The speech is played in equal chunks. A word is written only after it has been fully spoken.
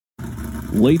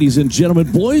Ladies and gentlemen,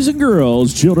 boys and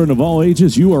girls, children of all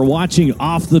ages, you are watching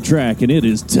Off the Track, and it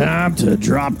is time to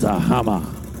drop the hammer.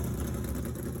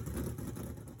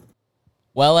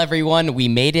 Well, everyone, we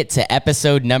made it to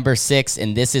episode number 6,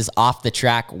 and this is Off the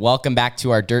Track. Welcome back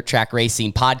to our Dirt Track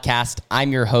Racing podcast.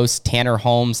 I'm your host, Tanner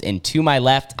Holmes, and to my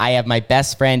left, I have my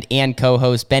best friend and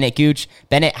co-host, Bennett Gooch.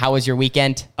 Bennett, how was your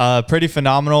weekend? Pretty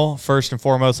phenomenal. First and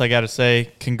foremost, I got to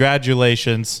say,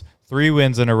 congratulations. 3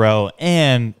 wins in a row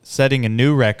and setting a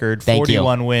new record,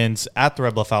 41 wins at the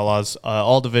Red Bluff Outlaws,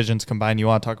 all divisions combined. You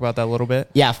want to talk about that a little bit?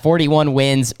 Yeah, 41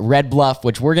 wins, Red Bluff,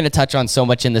 which we're going to touch on so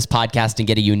much in this podcast and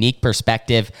get a unique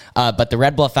perspective. But the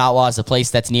Red Bluff Outlaws, a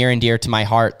place that's near and dear to my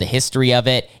heart, the history of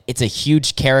it. It's a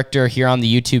huge character here on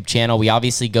the YouTube channel. We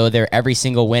obviously go there every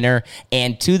single winter.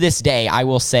 And to this day, I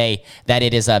will say that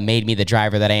it has made me the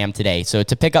driver that I am today. So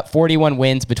to pick up 41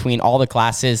 wins between all the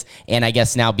classes and I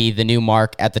guess now be the new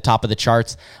mark at the top of the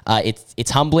charts,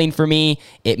 it's humbling for me.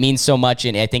 It means so much,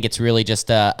 and I think it's really just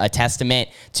a testament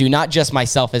to not just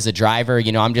myself as a driver.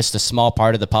 You know, I'm just a small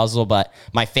part of the puzzle, but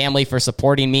my family for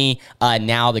supporting me.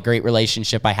 Now the great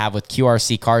relationship I have with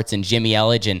QRC Karts and Jimmy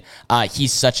Elledge, and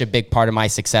he's such a big part of my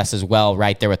success as well,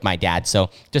 right there with my dad. So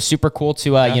just super cool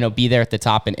to be there at the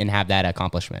top and have that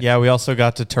accomplishment. Yeah, we also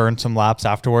got to turn some laps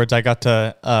afterwards. I got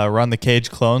to run the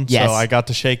cage clone, yes. So I got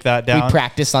to shake that down. We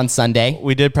practiced on Sunday.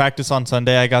 We did practice on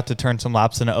Sunday. I got to turn some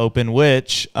laps in an open,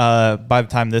 which by the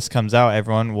time this comes out,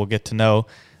 everyone will get to know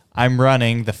I'm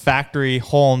running the factory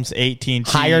Holmes 18T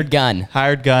hired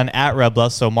gun at Red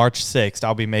Bluff. So March 6th,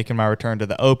 I'll be making my return to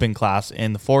the open class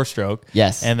in the 4-stroke.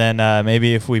 Yes. And then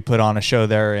maybe if we put on a show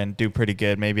there and do pretty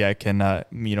good, maybe I can,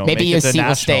 maybe a seat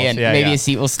will stay in. A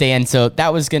seat will stay in. So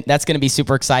that's going to be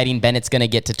super exciting. Bennett's going to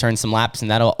get to turn some laps, and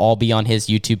that'll all be on his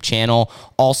YouTube channel.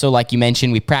 Also, like you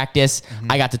mentioned, we practice. Mm-hmm.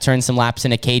 I got to turn some laps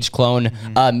in a cage clone.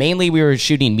 Mm-hmm. Mainly we were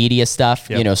shooting media stuff,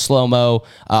 slow-mo.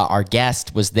 Our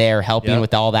guest was there helping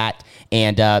with all that.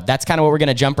 And that's kind of what we're going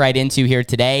to jump right into here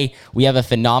today. We have a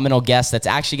phenomenal guest that's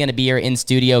actually going to be here in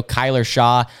studio, Kyler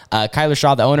Shaw. Kyler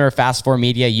Shaw, the owner of Fast 4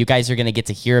 Media. You guys are going to get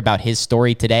to hear about his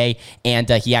story today. And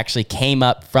he actually came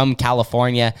up from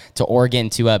California to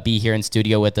Oregon to be here in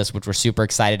studio with us, which we're super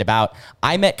excited about.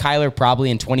 I met Kyler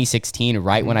probably in 2016,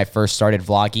 right when I first started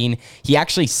vlogging. He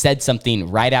actually said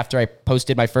something right after I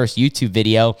posted my first YouTube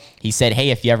video. He said, hey,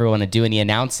 if you ever want to do any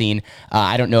announcing,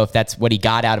 I don't know if that's what he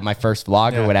got out of my first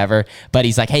vlog or whatever, but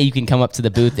he's like, hey, you can come up to the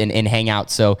booth and hang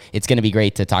out. So it's going to be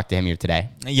great to talk to him here today.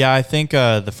 Yeah, I think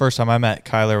the first time I met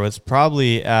Kyler was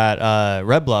probably at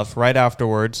Red Bluff right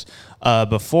afterwards.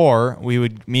 Before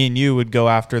me and you would go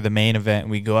after the main event.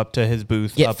 We go up to his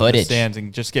booth, get up footage. In the stands,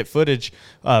 and just get footage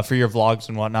for your vlogs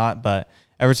and whatnot. But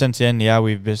ever since then,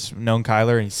 we've just known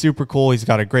Kyler, and he's super cool. He's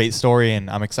got a great story, and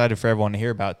I'm excited for everyone to hear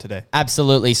about it today.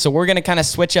 Absolutely. So we're going to kind of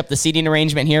switch up the seating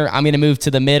arrangement here. I'm going to move to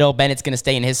the middle. Bennett's going to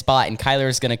stay in his spot, and Kyler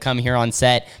is going to come here on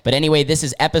set. But anyway, this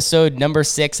is episode number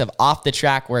 6 of Off the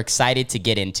Track. We're excited to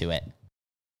get into it.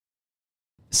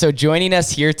 So joining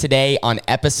us here today on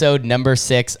episode number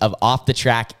 6 of Off the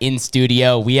Track in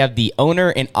studio, we have the owner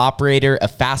and operator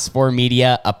of Fast 4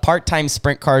 Media, a part-time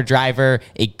sprint car driver,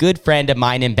 a good friend of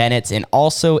mine and Bennett's, and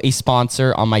also a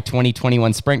sponsor on my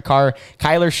 2021 sprint car.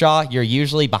 Kyler Shaw, you're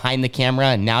usually behind the camera,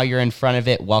 and now you're in front of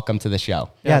it. Welcome to the show.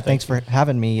 Yeah, thanks for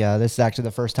having me. This is actually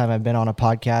the first time I've been on a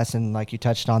podcast, and like you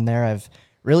touched on there, I've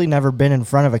really never been in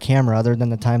front of a camera other than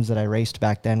the times that I raced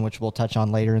back then, which we'll touch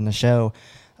on later in the show.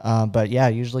 But yeah,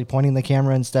 usually pointing the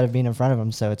camera instead of being in front of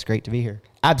them. So it's great to be here.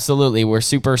 Absolutely. We're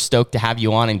super stoked to have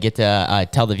you on and get to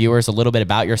tell the viewers a little bit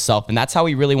about yourself. And that's how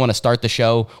we really want to start the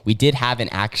show. We did have an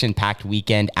action-packed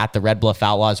weekend at the Red Bluff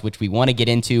Outlaws, which we want to get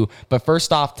into. But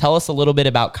first off, tell us a little bit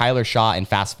about Kyler Shaw and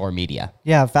Fast 4 Media.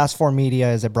 Yeah, Fast 4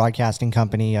 Media is a broadcasting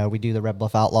company. We do the Red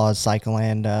Bluff Outlaws,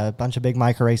 Cycleland, a bunch of big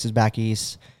micro races back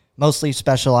east. Mostly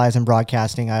specialize in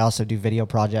broadcasting. I also do video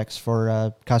projects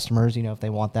for customers, if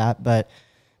they want that. But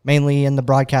mainly in the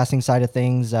broadcasting side of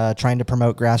things, trying to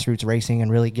promote grassroots racing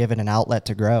and really give it an outlet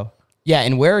to grow. Yeah,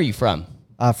 and where are you from?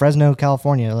 Fresno,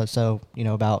 California. So,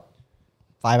 about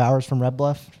 5 hours from Red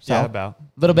Bluff. So. Yeah, about.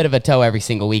 A little bit of a tow every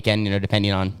single weekend,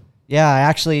 depending on. Yeah, I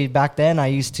actually, back then, I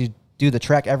used to do the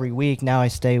trek every week. Now I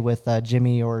stay with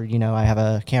Jimmy, or, I have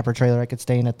a camper trailer I could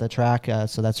stay in at the track.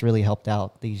 So that's really helped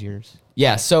out these years.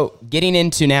 Yeah, so getting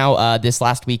into now this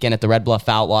last weekend at the Red Bluff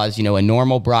Outlaws, a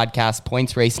normal broadcast,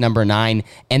 points race number 9,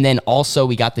 and then also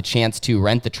we got the chance to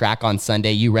rent the track on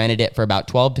Sunday. You rented it for about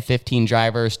 12 to 15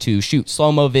 drivers to shoot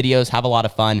slow-mo videos, have a lot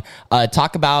of fun.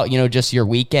 Talk about, just your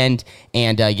weekend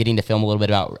and getting to film a little bit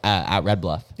about at Red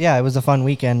Bluff. Yeah, it was a fun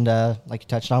weekend. Like you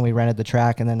touched on, we rented the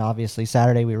track, and then obviously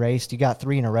Saturday we raced. You got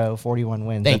 3 in a row, 41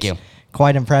 wins. Thank you.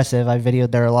 quite impressive. I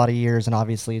videoed there a lot of years, and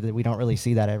obviously we don't really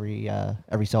see that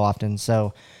every so often.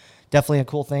 So definitely a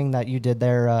cool thing that you did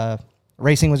there.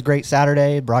 Racing was great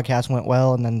Saturday. Broadcast went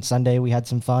well, and then Sunday we had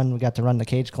some fun. We got to run the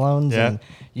cage clones, and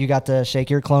you got to shake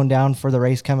your clone down for the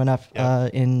race coming up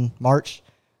in March.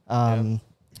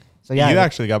 So you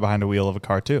actually got behind a wheel of a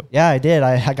car too. Yeah, I did.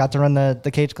 I got to run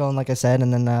the cage clone, like I said,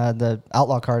 and then the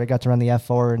Outlaw cart. I got to run the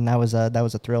F4, and that was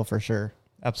a thrill for sure.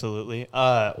 Absolutely.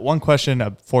 One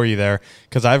question for you there,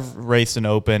 because I've raced an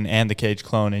open and the cage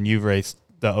clone, and you've raced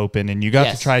the open, and you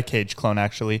got to try cage clone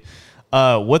actually.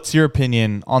 What's your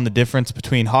opinion on the difference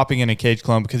between hopping in a cage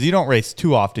clone, because you don't race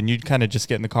too often, you kind of just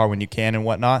get in the car when you can and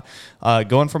whatnot,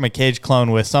 going from a cage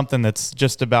clone with something that's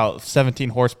just about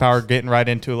 17 horsepower, getting right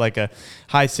into like a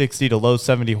high 60 to low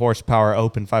 70 horsepower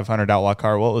open 500 Outlaw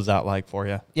car? What was that like for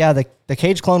you? Yeah, the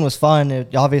cage clone was fun.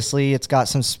 Obviously it's got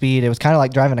some speed. It was kind of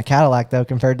like driving a Cadillac though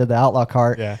compared to the Outlaw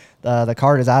cart. Yeah. The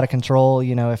cart is out of control.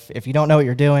 You know, if you don't know what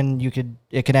you're doing,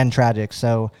 it could end tragic.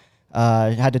 So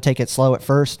had to take it slow at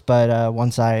first, but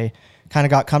once I kind of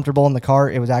got comfortable in the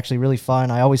cart, it was actually really fun.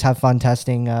 I always have fun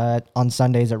testing on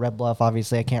Sundays at Red Bluff.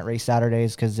 Obviously, I can't race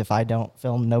Saturdays because if I don't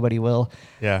film, nobody will.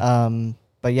 Yeah.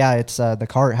 But yeah, it's the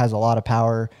cart has a lot of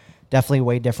power. Definitely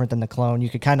way different than the clone. You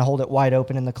could kind of hold it wide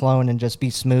open in the clone and just be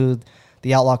smooth.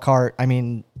 The Outlaw cart, I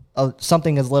mean,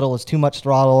 something as little as too much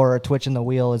throttle or a twitch in the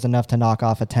wheel is enough to knock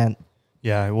off a tent.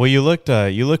 Yeah, well, you looked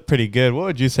pretty good. What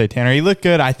would you say, Tanner? You looked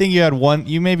good. I think you had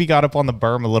you maybe got up on the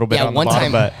berm a little bit on the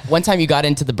bottom. One time you got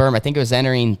into the berm, I think it was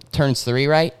entering turns 3,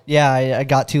 right? Yeah, I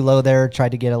got too low there,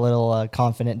 tried to get a little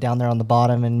confident down there on the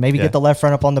bottom and maybe get the left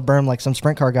front up on the berm like some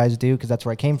sprint car guys do because that's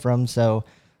where I came from, so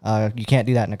you can't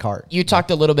do that in a cart. You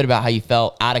talked a little bit about how you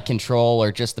felt out of control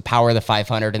or just the power of the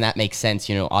 500, and that makes sense,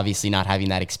 you know, obviously not having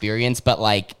that experience, but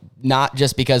like not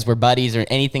just because we're buddies or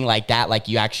anything like that. Like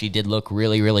you actually did look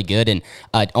really, really good and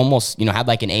almost, you know, had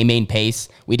like an A-main pace.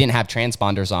 We didn't have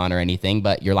transponders on or anything,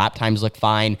 but your lap times looked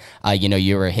fine. You know,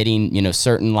 you were hitting, you know,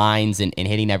 certain lines and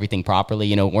hitting everything properly,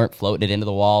 you know, weren't floating it into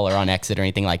the wall or on exit or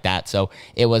anything like that. So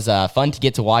it was fun to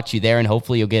get to watch you there, and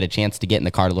hopefully you'll get a chance to get in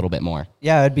the cart a little bit more.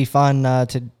 Yeah, it'd be fun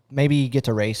to maybe get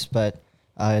to race, but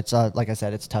it's like I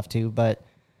said, it's tough too. But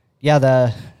yeah,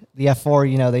 the F4,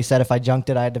 you know, they said if I junked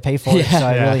it, I had to pay for it. So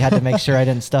I really had to make sure I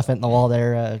didn't stuff it in the wall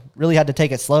there. Really had to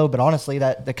take it slow, but honestly,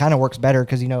 that kind of works better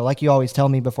because, you know, like you always tell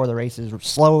me before the races,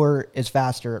 slower is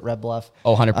faster at Red Bluff.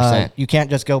 Oh, 100%. You can't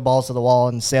just go balls to the wall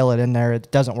and sail it in there. It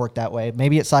doesn't work that way.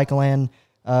 Maybe at Cycleland,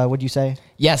 would you say?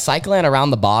 Yeah, Cycleland around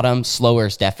the bottom, slower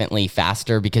is definitely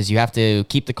faster because you have to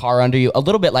keep the car under you, a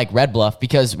little bit like Red Bluff,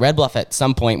 because Red Bluff at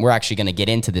some point, we're actually going to get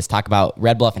into this, talk about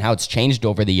Red Bluff and how it's changed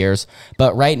over the years.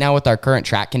 But right now with our current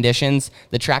track conditions,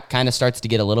 the track kind of starts to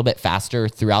get a little bit faster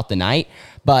throughout the night.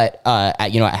 But,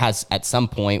 you know, it has at some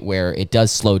point where it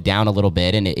does slow down a little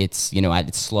bit, and it's, you know, at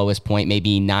its slowest point,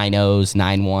 maybe 9.0s,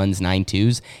 9.1s,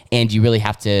 9.2s, and you really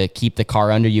have to keep the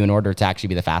car under you in order to actually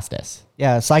be the fastest.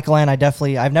 Yeah, Cycleland,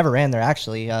 I've never ran there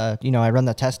actually. You know, I run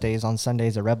the test days on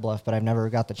Sundays at Red Bluff, but I've never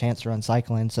got the chance to run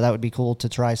Cycleland, so that would be cool to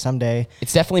try someday.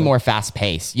 It's definitely more fast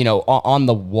paced. You know, on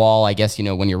the wall, I guess, you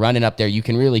know, when you're running up there, you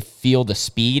can really feel the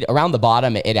speed. Around the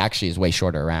bottom, it actually is way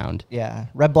shorter around. Yeah,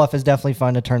 Red Bluff is definitely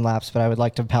fun to turn laps, but I would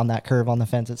like to pound that curve on the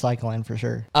fence at Cycleland for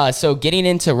sure. So getting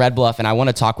into Red Bluff, and I want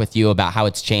to talk with you about how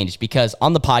it's changed, because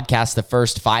on the podcast, the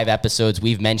first 5 episodes,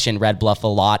 we've mentioned Red Bluff a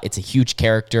lot. It's a huge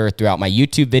character throughout my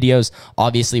YouTube videos.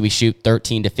 Obviously, we shoot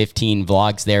 13 to 15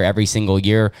 vlogs there every single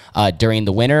year during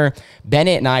the winter.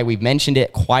 Bennett and I, we've mentioned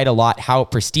it quite a lot, how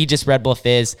prestigious Red Bluff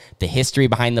is, the history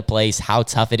behind the place, how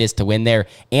tough it is to win there,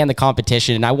 and the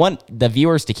competition. And I want the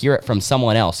viewers to hear it from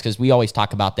someone else, because we always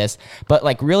talk about this, but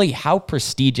like really how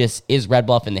prestigious is Red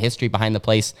Bluff and the history behind the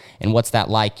place, and what's that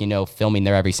like, you know, filming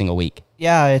there every single week?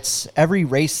 Yeah, it's every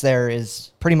race there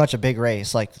is pretty much a big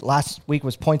race. Like last week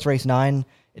was points race 9.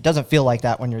 It doesn't feel like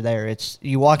that when you're there. It's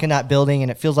you walk in that building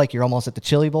and it feels like you're almost at the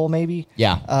Chili Bowl maybe.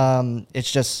 Yeah. It's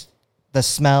just the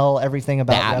smell, everything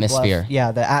about the atmosphere. Red Bluff.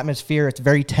 Yeah, the atmosphere. It's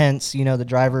very tense. You know, the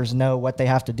drivers know what they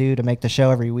have to do to make the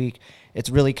show every week. It's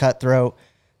really cutthroat.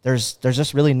 There's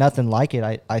just really nothing like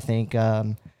it, I think.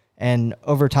 And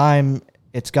over time,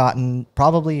 it's gotten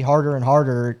probably harder and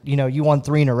harder. You know, you won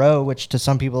 3 in a row, which to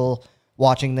some people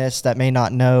watching this that may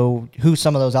not know who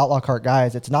some of those Outlaw Kart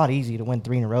guys, it's not easy to win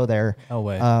 3 in a row there. No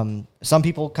way. Some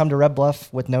people come to Red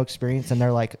Bluff with no experience and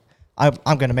they're like, I'm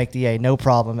going to make the A, no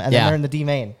problem. And then they're in the D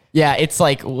main. Yeah, it's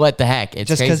like, what the heck? It's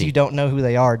just because crazy. you don't know who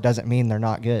they are doesn't mean they're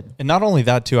not good. And not only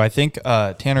that, too, I think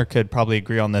Tanner could probably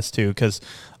agree on this, too, because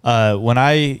when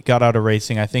I got out of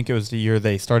racing, I think it was the year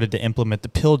they started to implement the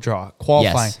pill draw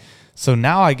qualifying. Yes. So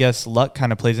now I guess luck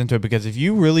kind of plays into it, because if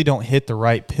you really don't hit the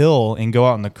right pill and go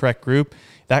out in the correct group,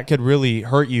 that could really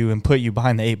hurt you and put you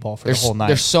behind the 8 ball for the whole night.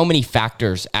 There's so many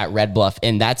factors at Red Bluff,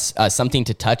 and that's something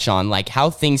to touch on, like how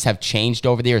things have changed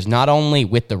over the years, not only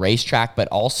with the racetrack, but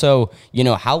also,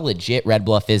 how legit Red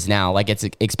Bluff is now. Like, it's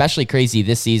especially crazy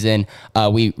this season.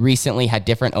 We recently had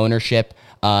different ownership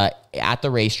at the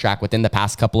racetrack within the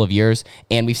past couple of years,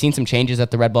 and we've seen some changes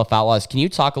at the Red Bluff Outlaws. Can you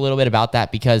talk a little bit about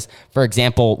that? Because, for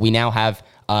example, we now have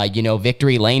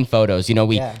victory lane photos.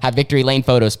 We have victory lane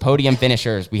photos, podium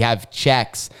finishers. We have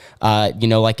checks.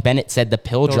 Like Bennett said, the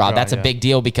pill draw. That's a big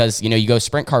deal because, you go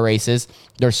sprint car races.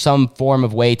 There's some form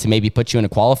of way to maybe put you in a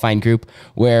qualifying group,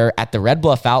 where at the Red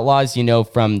Bluff Outlaws,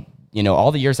 from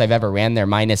all the years I've ever ran there,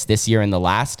 minus this year and the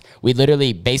last, we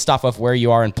literally, based off of where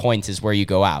you are in points, is where you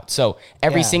go out. So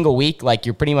every single week, like,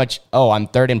 you're pretty much, I'm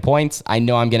third in points. I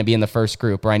know I'm going to be in the first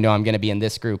group, or I know I'm going to be in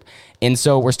this group. And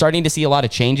so we're starting to see a lot of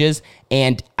changes,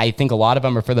 and I think a lot of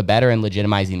them are for the better in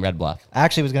legitimizing Red Bluff. I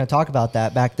actually was going to talk about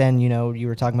that. Back then, you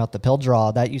were talking about the pill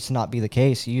draw. That used to not be the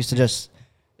case. You used to just,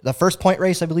 the first point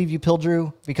race, I believe you pill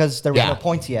drew because there was no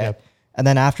points yet. Yep. And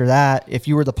then after that, if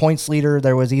you were the points leader,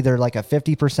 there was either like a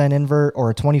 50% invert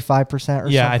or a 25% or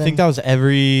something. Yeah, I think that was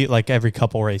every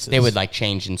couple races. They would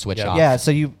change and switch off. Yeah,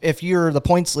 so if you're the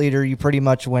points leader, you pretty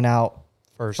much went out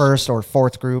first or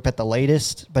fourth group at the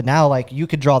latest. But now, you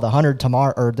could draw the 100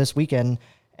 tomorrow or this weekend,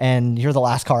 and you're the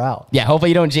last car out. Yeah, hopefully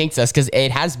you don't jinx us, because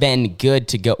it has been good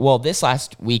to go. Well, this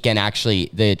last weekend, actually,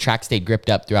 the track stayed gripped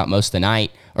up throughout most of the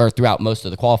night, or throughout most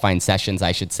of the qualifying sessions,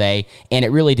 I should say, and it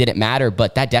really didn't matter,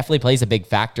 but that definitely plays a big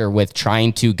factor with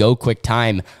trying to go quick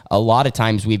time. A lot of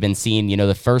times we've been seeing,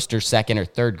 the first or second or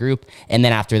third group, and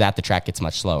then after that, the track gets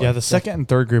much slower. Yeah, the second and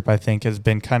third group, I think, has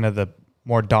been kind of the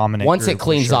more dominant once it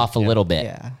cleans off a little bit.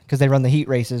 Yeah, because they run the heat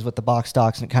races with the box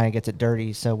stocks, and it kind of gets it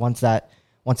dirty, so once that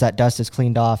dust is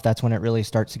cleaned off, that's when it really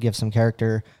starts to give some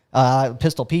character.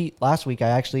 Pistol Pete last week, I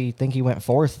actually think he went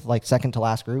fourth, second to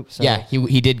last group. So. Yeah,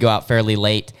 he did go out fairly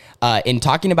late. In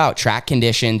talking about track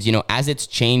conditions, as it's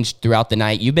changed throughout the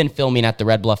night, you've been filming at the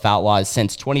Red Bluff Outlaws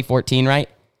since 2014, right?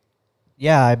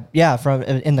 Yeah, from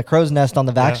in the crow's nest on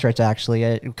the back stretch, actually.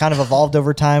 It kind of evolved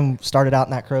over time, started out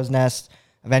in that crow's nest.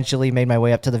 Eventually made my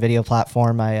way up to the video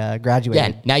platform. I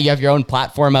graduated. Yeah, now you have your own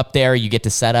platform up there. You get to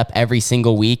set up every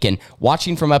single week, and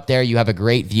watching from up there, you have a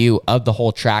great view of the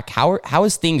whole track. How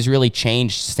has things really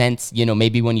changed since,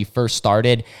 maybe when you first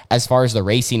started as far as the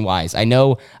racing wise? I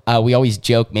know we always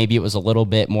joke maybe it was a little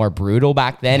bit more brutal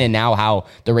back then, and now how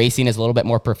the racing is a little bit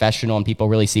more professional and people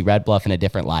really see Red Bluff in a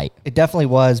different light. It definitely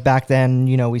was. Back then,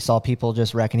 we saw people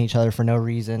just wrecking each other for no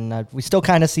reason. We still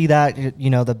kind of see that,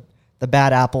 the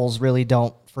bad apples really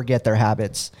don't forget their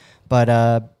habits. But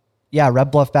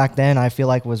Red Bluff back then, I feel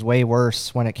like was way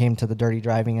worse when it came to the dirty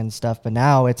driving and stuff. But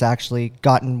now it's actually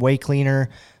gotten way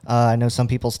cleaner. I know some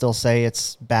people still say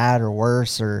it's bad or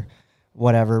worse or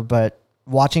whatever, but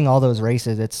watching all those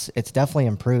races, it's definitely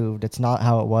improved. It's not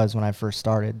how it was when I first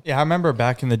started. Yeah, I remember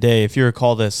back in the day, if you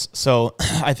recall this. So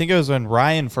I think it was when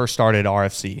Ryan first started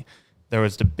RFC. There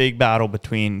was the big battle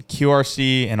between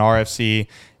QRC and RFC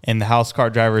and the house car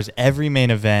drivers every main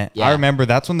event. Yeah. I remember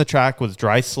that's when the track was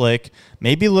dry slick,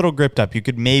 maybe a little gripped up. You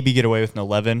could maybe get away with an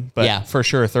 11, but for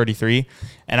sure a 33.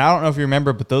 And I don't know if you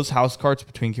remember, but those house carts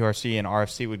between QRC and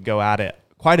RFC would go at it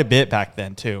quite a bit back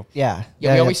then too.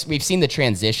 We've seen the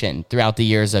transition throughout the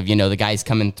years of the guys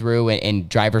coming through and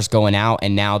drivers going out,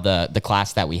 and now the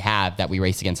class that we have that we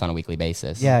race against on a weekly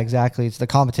basis. Yeah, exactly. It's the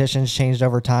competition's changed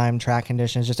over time, track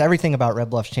conditions, just everything about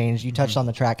Red Bluff's changed. You touched on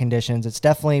the track conditions. It's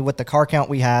definitely, with the car count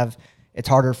we have, it's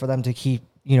harder for them to keep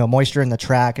moisture in the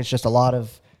track. It's just a lot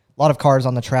of cars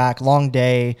on the track, long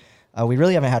day. We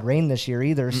really haven't had rain this year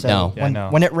either, so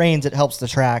when it rains, it helps the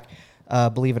track.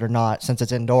 Believe it or not, since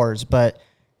it's indoors, but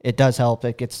it does help.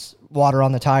 It gets water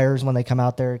on the tires when they come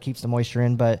out there. It keeps the moisture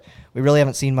in, but we really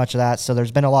haven't seen much of that. So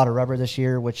there's been a lot of rubber this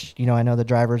year, which, I know the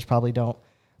drivers probably don't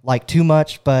like too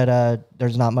much, but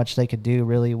there's not much they could do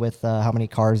really with how many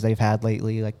cars they've had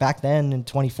lately. Like back then in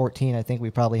 2014, I think we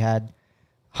probably had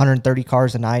 130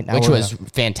 cars a night. Which was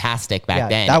fantastic back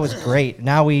then. That was great.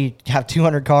 Now we have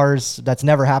 200 cars. That's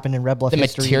never happened in Red Bluff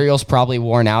history. The material's probably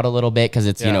worn out a little bit because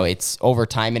it's, it's over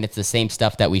time, and it's the same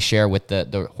stuff that we share with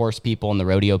the horse people and the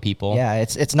rodeo people. Yeah,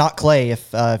 it's not clay.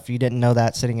 If you didn't know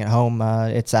that sitting at home,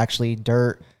 it's actually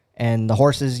dirt. And the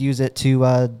horses use it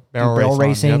to barrel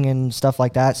racing and stuff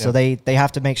like that. So they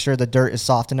have to make sure the dirt is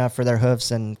soft enough for their hoofs,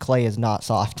 and clay is not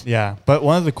soft. Yeah, but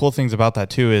one of the cool things about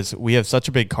that, too, is we have such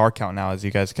a big car count now, as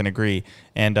you guys can agree.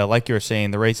 And like you were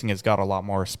saying, the racing has got a lot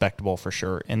more respectable for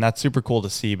sure. And that's super cool to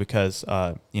see because,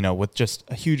 with just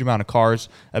a huge amount of cars,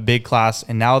 a big class,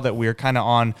 and now that we're kind of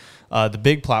on the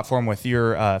big platform with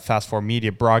your Fast Four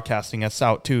Media broadcasting us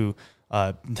out, too,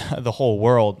 the whole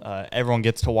world. Everyone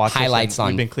gets to watch highlights on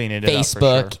we've been cleaning it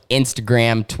Facebook, up for sure.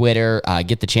 Instagram, Twitter,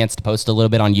 get the chance to post a little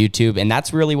bit on YouTube. And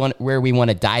that's really where we want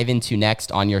to dive into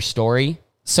next on your story.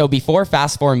 So before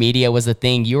Fast Four Media was a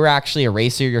thing, you were actually a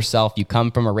racer yourself. You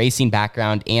come from a racing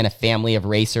background and a family of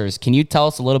racers. Can you tell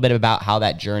us a little bit about how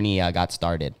that journey got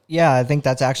started? Yeah, I think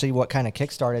that's actually what kind of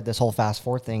kickstarted this whole Fast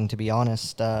Four thing, to be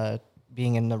honest.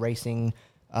 Being in the racing,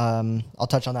 I'll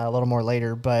touch on that a little more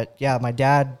later. But yeah, my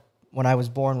dad, when I was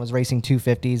born, was racing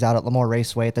 250s out at Lemoore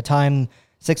Raceway. At the time,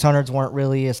 600s weren't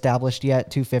really established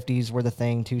yet. 250s were the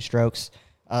thing, 2 strokes.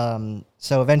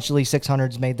 So eventually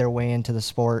 600s made their way into the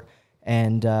sport.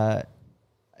 And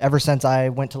ever since I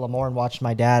went to Lemoore and watched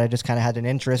my dad, I just kind of had an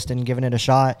interest in giving it a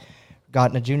shot.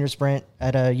 Got in a junior sprint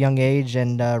at a young age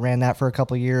and ran that for a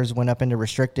couple of years, went up into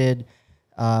restricted,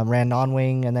 ran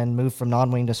non-wing, and then moved from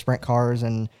non-wing to sprint cars.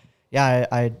 And yeah,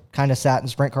 I kind of sat in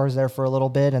sprint cars there for a little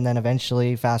bit, and then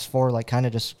eventually Fast Four kind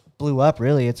of just blew up.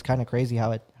 Really, it's kind of crazy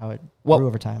how it grew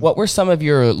over time. What were some of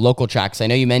your local tracks? I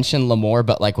know you mentioned Lemoore,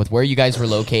 but with where you guys were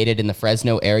located in the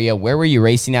Fresno area, where were you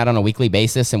racing at on a weekly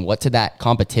basis, and what did that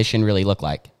competition really look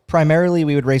like? Primarily,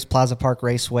 we would race Plaza Park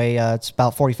Raceway. It's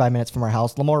about 45 minutes from our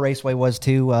house. Lemoore Raceway was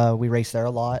too. We raced there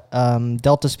a lot.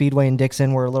 Delta Speedway and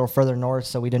Dixon were a little further north,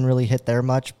 so we didn't really hit there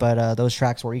much, but those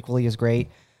tracks were equally as great.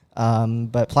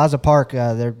 But Plaza Park,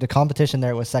 the competition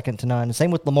there was second to none.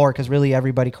 Same with Lemoore, because really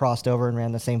everybody crossed over and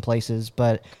ran the same places.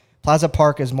 But Plaza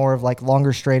Park is more of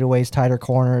longer straightaways, tighter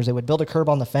corners. It would build a curb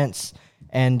on the fence.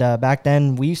 And back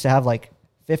then, we used to have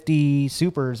 50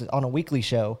 supers on a weekly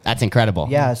show. That's incredible.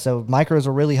 Yeah, so micros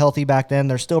were really healthy back then.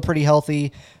 They're still pretty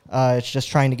healthy. It's just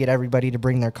trying to get everybody to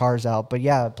bring their cars out. But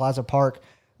yeah, Plaza Park,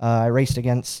 I raced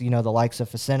against, the likes of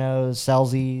Facinos,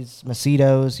 Celsies,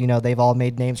 Macedos. They've all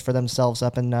made names for themselves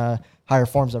up in higher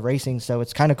forms of racing. So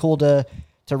it's kind of cool to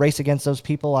race against those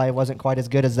people. I wasn't quite as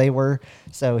good as they were.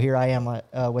 So here I am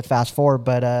with Fast Four.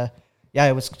 But yeah,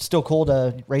 it was still cool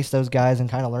to race those guys and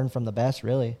kind of learn from the best,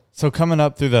 really. So coming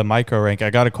up through the micro rank, I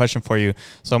got a question for you.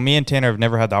 So me and Tanner have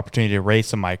never had the opportunity to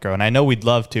race a micro, and I know we'd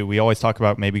love to. We always talk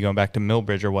about maybe going back to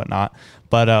Millbridge or whatnot.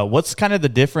 But what's kind of the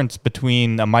difference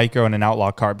between a micro and an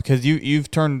outlaw kart? Because you've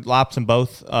turned laps in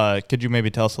both. Could you maybe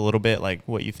tell us a little bit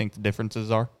what you think the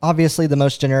differences are? Obviously, the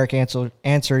most generic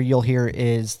answer you'll hear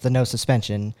is the no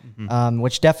suspension,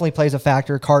 which definitely plays a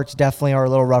factor. Karts definitely are a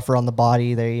little rougher on the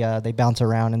body. They bounce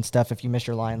around and stuff if you miss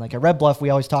your line. Like at Red Bluff, we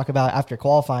always talk about after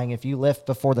qualifying, if you lift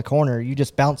before the corner, you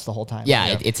just bounce the whole time.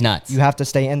 Yeah, it's nuts. You have to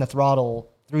stay in the throttle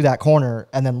through that corner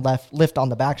and then lift on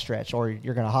the backstretch, or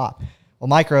you're going to hop. Well,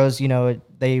 micros,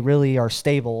 they really are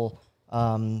stable.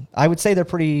 I would say they're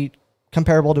pretty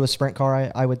comparable to a sprint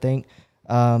car, I would think.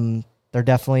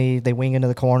 They wing into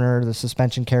the corner. The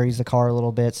suspension carries the car a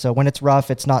little bit. So when it's rough,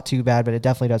 it's not too bad, but it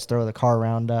definitely does throw the car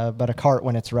around. But a kart,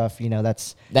 when it's rough,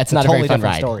 that's not a totally very fun different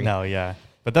ride. story. No, yeah.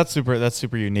 But that's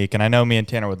super unique. And I know me and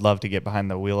Tanner would love to get behind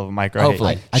the wheel of a micro.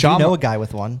 Hopefully. Hey, I do know a guy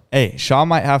with one. Hey, Shaw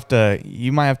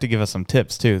you might have to give us some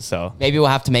tips too. So maybe we'll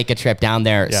have to make a trip down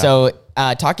there. Yeah. So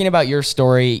talking about your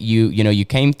story, you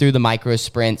came through the micro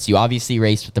sprints. You obviously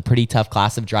raced with a pretty tough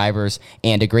class of drivers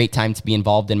and a great time to be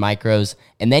involved in micros.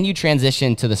 And then you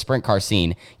transitioned to the sprint car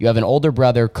scene. You have an older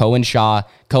brother, Cohen Shaw.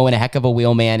 Cohen, a heck of a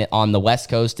wheelman on the West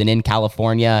Coast and in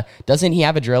California. Doesn't he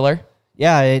have a driller?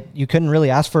 Yeah, you couldn't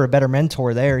really ask for a better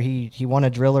mentor there. He won a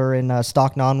driller in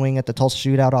stock non-wing at the Tulsa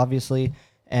Shootout, obviously.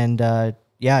 And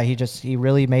he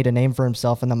really made a name for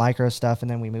himself in the micro stuff, and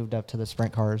then we moved up to the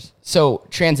sprint cars. So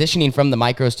transitioning from the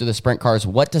micros to the sprint cars,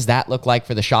 what does that look like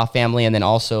for the Shaw family? And then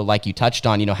also, like you touched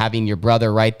on, having your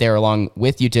brother right there along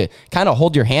with you to kind of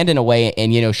hold your hand in a way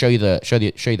and show you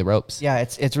the ropes. Yeah,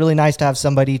 it's really nice to have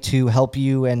somebody to help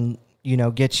you and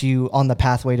get you on the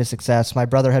pathway to success. My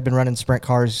brother had been running sprint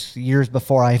cars years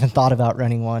before I even thought about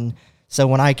running one. So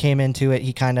when I came into it,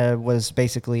 he kind of was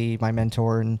basically my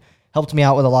mentor and helped me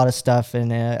out with a lot of stuff.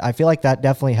 And I feel like that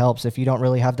definitely helps. If you don't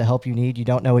really have the help you need, you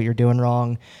don't know what you're doing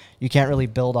wrong, you can't really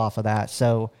build off of that.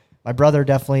 So my brother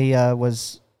definitely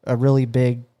was a really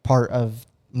big part of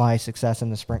my success in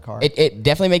the sprint car. It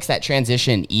definitely makes that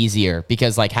transition easier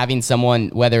because having someone,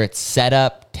 whether it's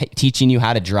setup, teaching you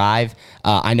how to drive.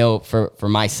 I know for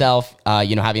myself,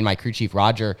 having my crew chief,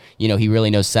 Roger, he really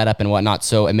knows setup and whatnot.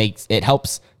 So it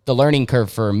helps the learning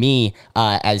curve for me,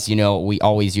 as we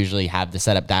always usually have the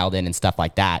setup dialed in and stuff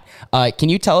like that. Can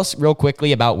you tell us real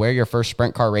quickly about where your first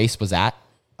sprint car race was at?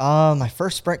 My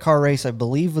first sprint car race, I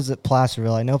believe, was at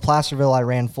Placerville. I know Placerville I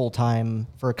ran full time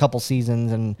for a couple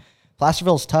seasons, and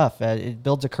Placerville's tough. It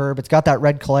builds a curb. It's got that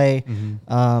red clay.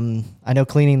 Mm-hmm. I know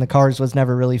cleaning the cars was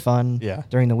never really fun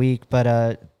during the week,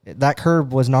 but that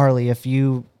curb was gnarly. If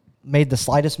you made the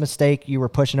slightest mistake, you were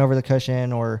pushing over the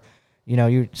cushion or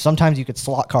Sometimes you could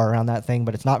slot car around that thing,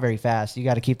 but it's not very fast. You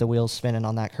got to keep the wheels spinning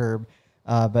on that curb.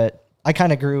 But I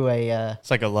kind of grew it's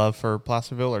like a love for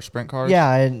Placerville or sprint cars.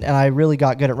 Yeah, and I really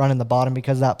got good at running the bottom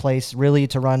because of that place. Really,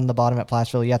 to run the bottom at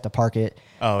Placerville, you have to park it.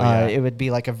 Oh, yeah. It would be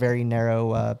like a very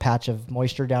narrow patch of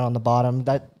moisture down on the bottom.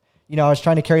 That I was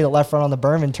trying to carry the left front on the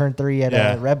berm in turn 3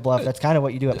 at Red Bluff. That's kind of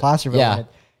what you do at Placerville. Yeah.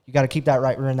 You got to keep that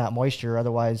right rear in that moisture.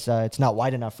 Otherwise, it's not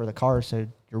wide enough for the car, so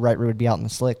your right rear would be out in the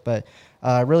slick. But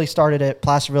really started at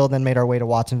Placerville, then made our way to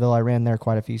Watsonville. I ran there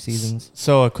quite a few seasons.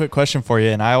 So a quick question for you,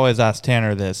 and I always ask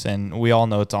Tanner this, and we all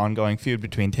know it's an ongoing feud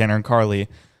between Tanner and Carly.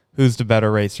 Who's the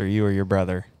better racer, you or your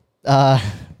brother?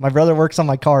 My brother works on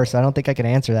my car, so I don't think I can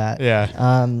answer that.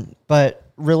 Yeah. But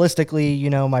realistically,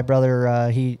 my brother,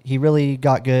 he really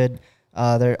got good.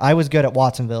 I was good at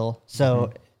Watsonville,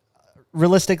 so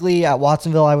realistically at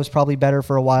Watsonville, I was probably better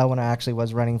for a while when I actually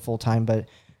was running full time, but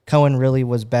Cohen really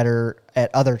was better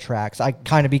at other tracks. I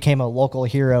kind of became a local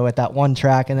hero at that one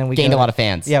track, and then we gained a lot of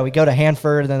fans. Yeah, we go to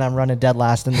Hanford, and then I'm running dead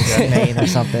last in the main or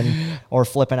something, or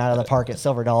flipping out of the park at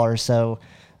Silver Dollar. So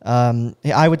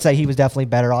I would say he was definitely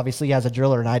better. Obviously, he has a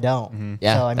driller, and I don't. Mm-hmm.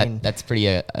 Yeah, so, that's pretty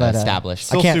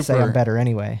established. I can't say I'm better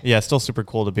anyway. Yeah, still super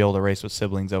cool to be able to race with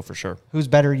siblings, though, for sure. Who's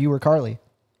better, you or Carly?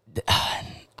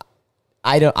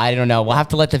 I don't know. We'll have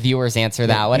to let the viewers answer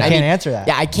that one. I can't answer that.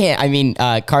 Yeah, I can't. I mean,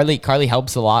 Carly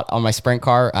helps a lot on my sprint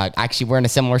car. Actually, we're in a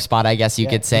similar spot, I guess you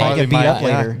could say. Might get beat up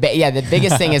later. But yeah, the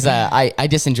biggest thing is I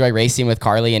just enjoy racing with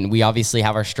Carly, and we obviously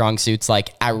have our strong suits.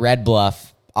 Like at Red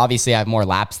Bluff, obviously I have more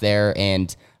laps there,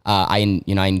 and I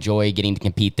enjoy getting to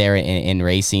compete there in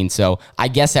racing. So I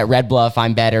guess at Red Bluff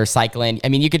I'm better. Cycling, I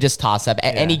mean, you could just toss up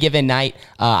any given night.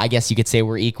 I guess you could say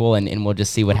we're equal, and we'll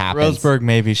just see what happens. Roseburg,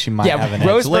 maybe she might have an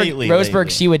edge.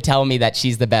 Roseburg, she would tell me that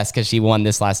she's the best because she won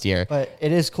this last year. But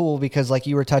it is cool because like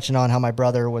you were touching on how my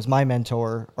brother was my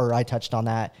mentor, or I touched on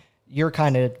that. You're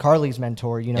kind of Carly's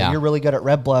mentor. You're really good at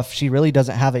Red Bluff. She really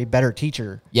doesn't have a better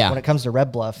teacher when it comes to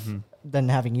Red Bluff. Than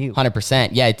having you. 100%.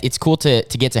 Yeah, it's cool to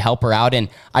get to help her out, and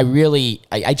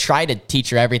I try to teach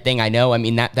her everything I know. I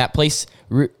mean, that place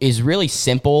is really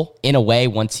simple in a way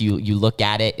once you look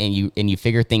at it and you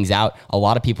figure things out. A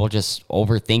lot of people just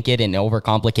overthink it and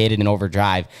overcomplicate it and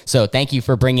overdrive. So thank you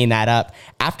for bringing that up.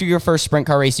 After your first sprint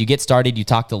car race, you get started. You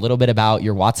talked a little bit about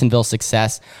your Watsonville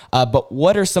success, but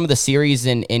what are some of the series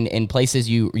and places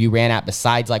you ran at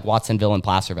besides like Watsonville and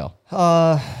Placerville?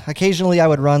 Occasionally I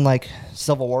would run like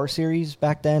Civil War series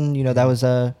back then. That was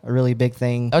a really big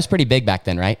thing. That was pretty big back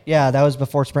then, right? Yeah, that was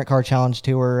before Sprint Car Challenge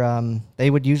Tour. They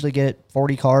would usually get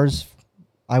 40 cars,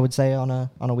 I would say, on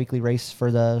a weekly race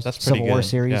for the Civil War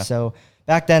series. Yeah. So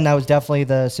back then that was definitely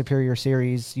the superior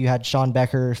series. You had Sean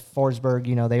Becker,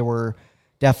 Forsberg, they were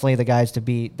definitely the guys to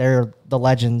beat. They're the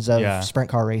legends of sprint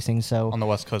car racing. So on the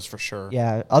West Coast for sure.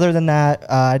 Yeah. Other than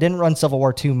that, I didn't run Civil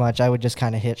War too much. I would just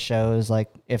kind of hit shows. Like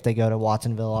if they go to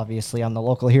Watsonville, obviously I'm the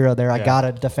local hero there. I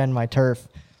gotta defend my turf.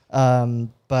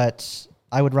 But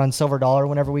I would run Silver Dollar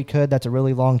whenever we could. That's a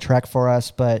really long trek for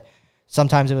us, but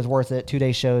sometimes it was worth it.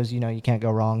 2-day shows, you can't go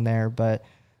wrong there. But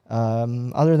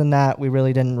other than that, we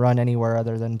really didn't run anywhere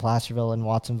other than Placerville and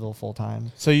Watsonville full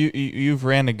time. So you've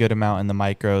ran a good amount in the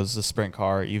micros, the sprint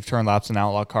car. You've turned laps in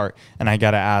Outlaw Kart, and I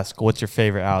got to ask, what's your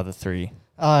favorite out of the three?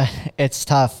 It's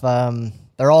tough.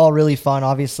 They're all really fun.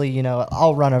 Obviously,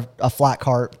 I'll run a flat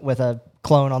cart with a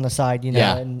clone on the side,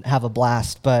 and have a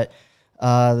blast. But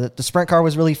the sprint car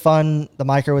was really fun. The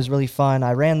micro was really fun.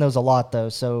 I ran those a lot though,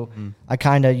 so I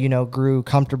kind of grew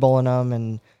comfortable in them.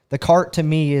 And the kart to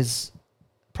me is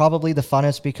probably the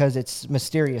funnest because it's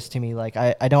mysterious to me. Like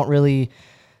I don't really,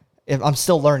 I'm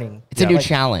still learning. It's a new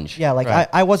challenge. Yeah, like right.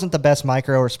 I wasn't the best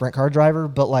micro or sprint car driver,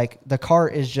 but like the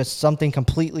kart is just something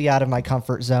completely out of my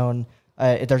comfort zone.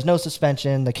 There's no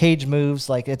suspension. The cage moves.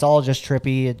 Like it's all just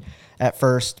trippy at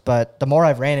first, but the more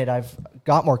I've ran it, I've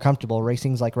got more comfortable.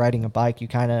 Racing's like riding a bike.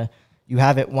 You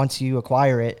have it once you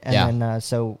acquire it, and then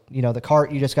so the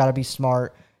kart, you just got to be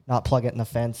smart, not plug it in the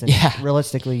fence, and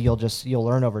realistically you'll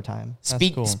learn over time.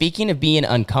 Speaking of being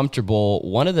uncomfortable,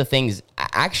 one of the things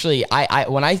actually I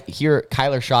when I hear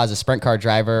Kyler Shaw as a sprint car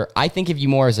driver, I think of you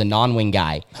more as a non-wing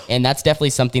guy, and that's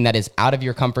definitely something that is out of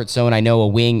your comfort zone. I know a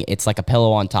wing, it's like a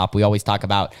pillow on top. We always talk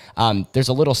about there's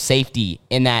a little safety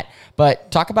in that,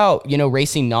 but talk about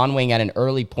racing non-wing at an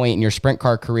early point in your sprint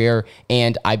car career,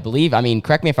 and I believe,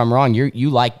 correct me if I'm wrong, you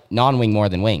like non-wing more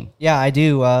than wing. Yeah, I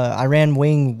do. I ran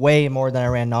wing way more than I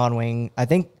ran non-wing. I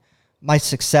think my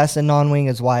success in non-wing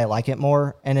is why I like it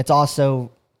more, and it's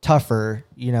also tougher.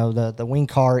 The wing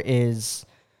car is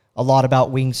a lot about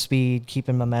wing speed,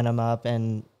 keeping momentum up,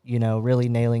 and really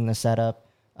nailing the setup.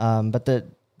 But the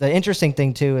The interesting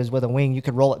thing too is with a wing, you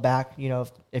could roll it back, you know,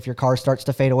 if your car starts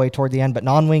to fade away toward the end, but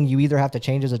non-wing, you either have to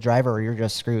change as a driver or you're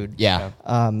just screwed. Yeah.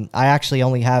 I actually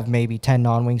only have maybe 10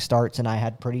 non-wing starts and I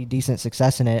had pretty decent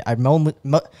success in it. I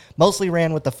mostly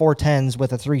ran with the 410s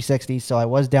with a 360, so I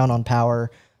was down on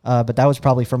power, but that was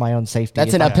probably for my own safety.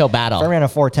 That's an uphill battle. If I ran a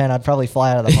 410, I'd probably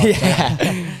fly out of the park.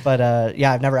 Yeah. But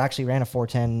yeah, I've never actually ran a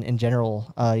 410 in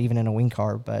general, even in a wing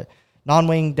car, but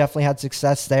non-wing definitely had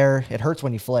success there. It hurts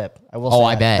when you flip. I will say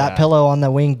I bet. That pillow on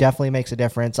the wing definitely makes a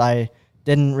difference. I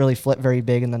didn't really flip very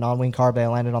big in the non-wing car, but I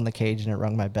landed on the cage and it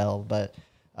rung my bell. But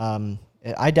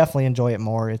I definitely enjoy it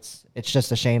more. It's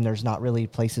just a shame there's not really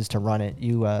places to run it.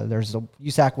 There's the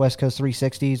USAC West Coast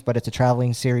 360s, but it's a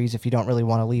traveling series if you don't really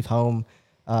want to leave home.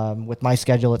 With my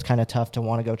schedule, it's kind of tough to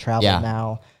want to go travel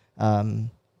now.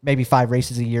 Maybe 5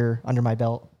 races a year under my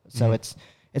belt. So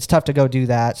it's tough to go do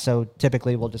that. So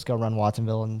typically we'll just go run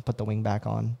Watsonville and put the wing back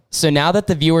on. So now that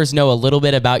the viewers know a little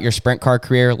bit about your sprint car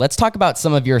career, let's talk about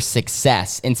some of your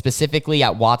success, and specifically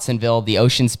at Watsonville, the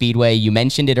Ocean Speedway. You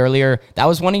mentioned it earlier. That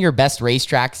was one of your best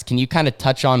racetracks. Can you kind of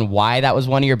touch on why that was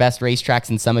one of your best racetracks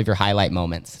and some of your highlight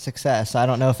moments? Success. I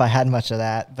don't know if I had much of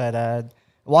that, but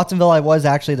Watsonville, I was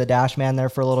actually the dash man there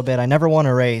for a little bit. I never won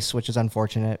a race, which is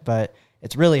unfortunate, but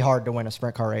it's really hard to win a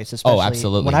sprint car race, especially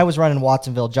absolutely. When I was running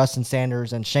Watsonville, Justin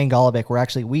Sanders and Shane Golobic were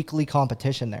actually weekly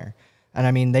competition there. And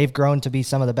I mean, they've grown to be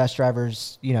some of the best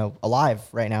drivers, you know, alive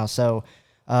right now. So,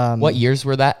 what years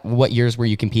were that? What years were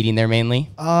you competing there mainly?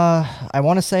 I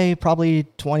want to say probably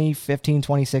 2015,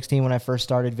 2016 when I first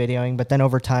started videoing, but then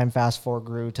over time, Fast 4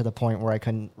 grew to the point where I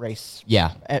couldn't race,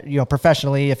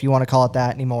 professionally, if you want to call it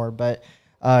that anymore. But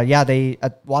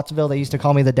at Watsonville, they used to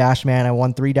call me the dash man. I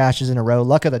won 3 dashes in a row.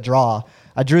 Luck of the draw.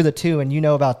 I drew the 2, and you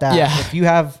know about that. Yeah. If you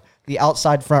have the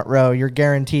outside front row, you're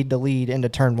guaranteed to lead into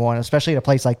turn 1, especially at a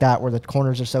place like that where the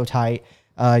corners are so tight.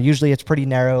 Usually it's pretty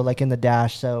narrow, like in the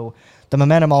dash, so the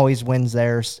momentum always wins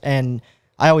there. And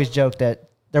I always joke that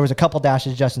there was a couple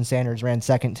dashes Justin Sanders ran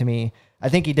second to me. I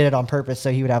think he did it on purpose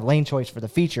so he would have lane choice for the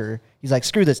feature. He's like,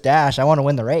 screw this dash. I want to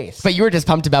win the race. But you were just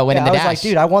pumped about winning the dash. I was like,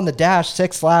 dude, I won the dash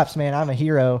 6 laps, man. I'm a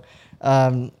hero.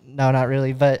 No, not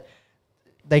really. But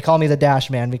they call me the dash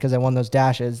man because I won those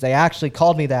dashes. They actually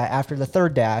called me that after the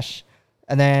 3rd dash.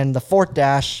 And then the 4th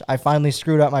dash, I finally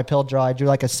screwed up my pill draw. I drew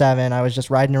like a 7. I was just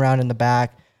riding around in the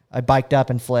back. I biked up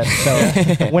and flipped.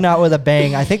 So went out with a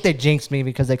bang. I think they jinxed me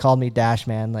because they called me dash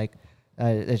man. Like,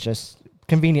 it's just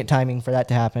convenient timing for that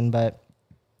to happen. But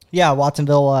yeah,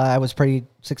 Watsonville, I was pretty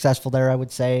successful there, I would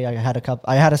say. I had a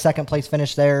 2nd place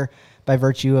finish there by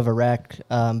virtue of a wreck,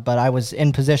 but I was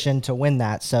in position to win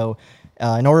that. So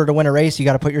in order to win a race, you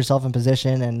got to put yourself in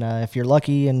position, and if you're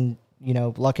lucky and, you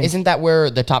know, lucky. Isn't that where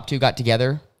the top 2 got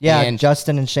together? Yeah, and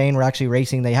Justin and Shane were actually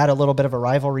racing. They had a little bit of a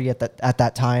rivalry at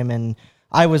that time, and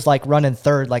I was like running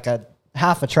 3rd, like a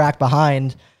half a track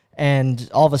behind. And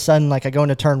all of a sudden, like, I go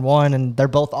into turn 1 and they're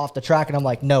both off the track, and I'm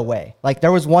like, no way. Like,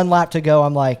 there was 1 lap to go.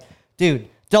 I'm like, dude,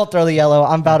 don't throw the yellow.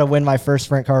 I'm about to win my first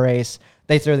sprint car race.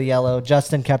 They threw the yellow.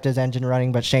 Justin kept his engine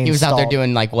running, but Shane He was stalled. out there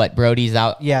doing like what? Brody's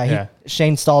out? Yeah.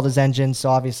 Shane stalled his engine, so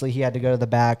obviously he had to go to the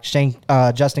back.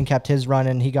 Justin kept his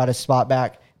running. He got his spot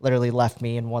back, literally left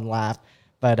me in 1 lap.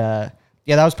 But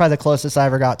yeah, that was probably the closest I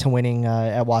ever got to winning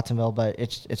at Watsonville, but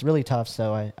it's really tough.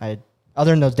 So I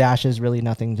other than those dashes, really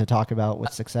nothing to talk about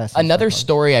with success. Another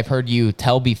story I've heard you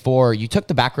tell before, you took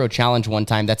the back row challenge one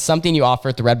time. That's something you offer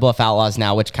at the Red Bluff Outlaws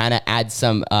now, which kind of adds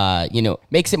some,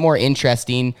 makes it more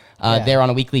interesting there on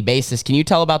a weekly basis. Can you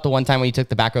tell about the one time when you took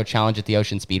the back row challenge at the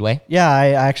Ocean Speedway? Yeah,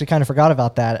 I actually kind of forgot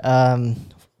about that.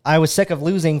 I was sick of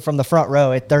losing from the front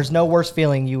row. There's no worse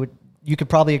feeling. You could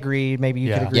probably agree. Maybe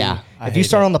you could agree. Yeah, if you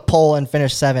start on the pole and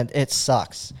finish 7th, it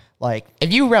sucks. Like,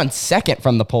 if you run 2nd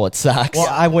from the pole, it sucks. Well,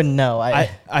 I wouldn't know.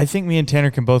 I think me and Tanner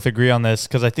can both agree on this,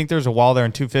 because I think there's a while there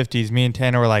in 250s, me and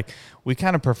Tanner were like, we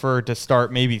kind of prefer to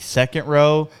start maybe 2nd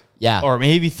row. Yeah. Or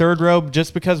maybe 3rd row,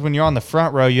 just because when you're on the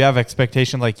front row, you have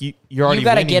expectation, like you're already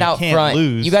winning, get out you can't front.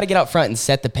 lose. You got to get out front and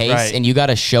set the pace, right. And you got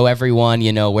to show everyone,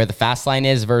 where the fast line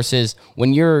is, versus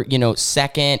when you're,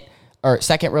 2nd row,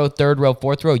 3rd row,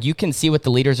 4th row, you can see what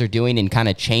the leaders are doing and kind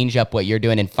of change up what you're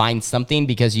doing and find something,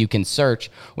 because you can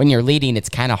search. When you're leading, it's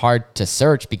kind of hard to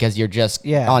search because you're just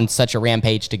on such a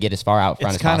rampage to get as far out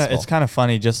front as possible. It's kind of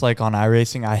funny, just like on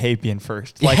iRacing, I hate being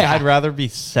first. Like, I'd rather be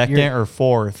 2nd or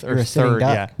 4th or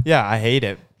 3rd. Yeah, I hate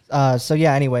it.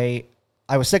 Anyway,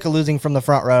 I was sick of losing from the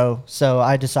front row, so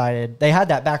I decided, they had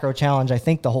that back row challenge, I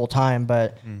think, the whole time,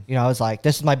 but I was like,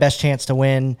 this is my best chance to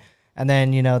win. And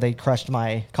then, they crushed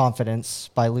my confidence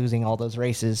by losing all those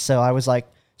races. So I was like,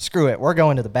 screw it, we're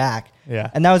going to the back.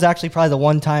 Yeah. And that was actually probably the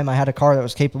one time I had a car that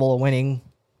was capable of winning.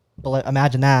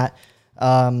 Imagine that.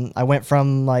 I went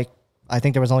from I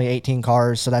think there was only 18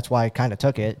 cars, so that's why I kind of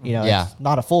took it. You know, it's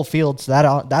not a full field, so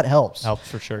that helps. Helps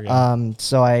for sure. Yeah.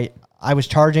 So I was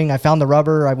charging. I found the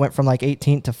rubber. I went from like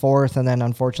 18th to 4th, and then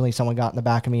unfortunately someone got in the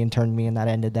back of me and turned me, and that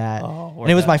ended that. And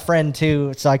it was my friend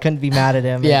too, so I couldn't be mad at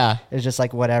him. Yeah, it was just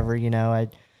like whatever, you know.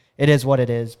 It is what it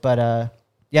is. But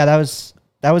yeah, that was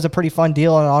a pretty fun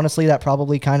deal, and honestly, that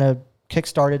probably kind of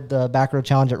kickstarted the Back Row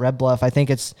Challenge at Red Bluff. I think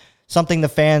it's something the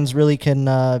fans really can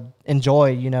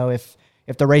enjoy. You know, if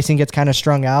the racing gets kind of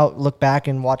strung out, look back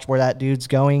and watch where that dude's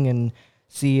going and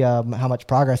see how much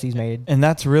progress he's made. And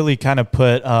that's really kind of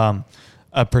put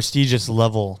a prestigious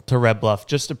level to Red Bluff,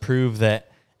 just to prove that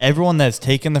everyone that's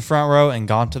taken the front row and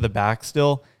gone to the back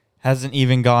still hasn't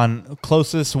even gone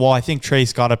closest. Well, I think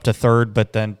Trace got up to 3rd,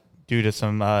 but then due to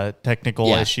some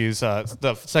technical issues,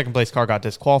 the second place car got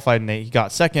disqualified and he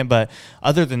got 2nd. But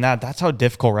other than that, that's how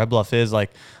difficult Red Bluff is.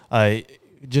 Like,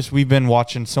 we've been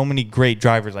watching so many great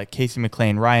drivers like Casey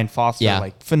McLean, Ryan Foster,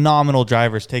 like phenomenal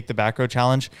drivers take the Back Row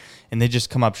Challenge, and they just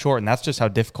come up short. And that's just how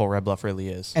difficult Red Bluff really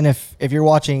is. And if you're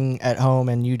watching at home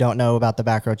and you don't know about the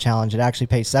Back Row Challenge, it actually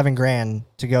pays $7,000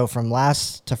 to go from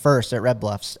last to first at Red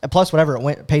Bluffs, plus whatever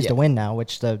it pays to win now.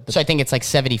 Which so I think it's like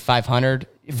 $7,500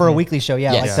 for a weekly show.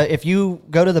 Yeah, so if you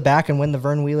go to the back and win the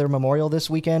Vern Wheeler Memorial this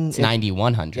weekend, it's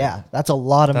 $9,100. Yeah, that's a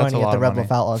lot of money at the Red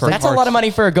Bluff Outlaws. That's a lot of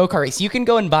money for a go-kart race. You can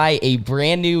go and buy a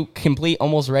brand new, complete,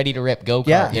 almost ready to rip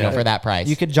go-kart, you know, for that price.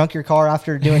 You could junk your car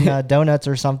after doing donuts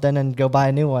or something and go buy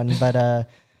a new one. But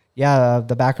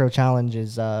the Back Row Challenge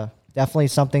is definitely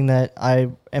something that I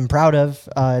am proud of.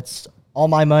 It's all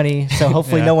my money, so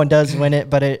hopefully no one does win it,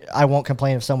 but I won't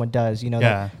complain if someone does. You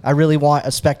know, I really want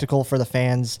a spectacle for the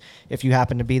fans. If you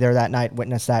happen to be there that night,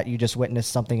 witness that, you just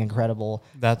witnessed something incredible.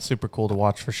 That's super cool to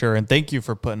watch for sure, and thank you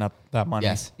for putting up that money.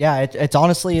 Yes. Yeah, it's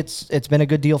honestly, it's been a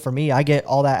good deal for me. I get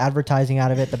all that advertising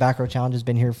out of it. The Back Row Challenge has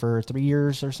been here for 3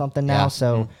 years or something now,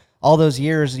 so all those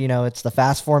years, you know, it's the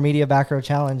Fast 4 Media Back Row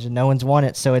Challenge, and no one's won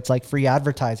it, so it's like free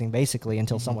advertising basically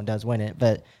until someone does win it.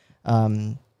 But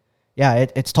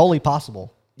it's totally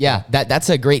possible. Yeah, that's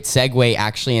a great segue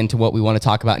actually into what we want to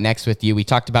talk about next with you. We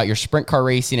talked about your sprint car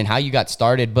racing and how you got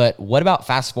started, but what about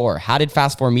Fast 4? How did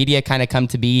Fast 4 Media kind of come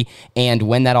to be, and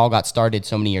when that all got started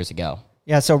so many years ago?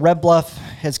 Yeah, so Red Bluff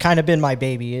has kind of been my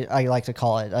baby, I like to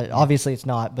call it. Obviously it's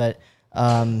not, but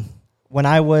when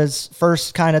I was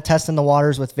first kind of testing the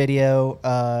waters with video,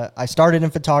 I started in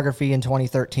photography in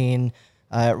 2013.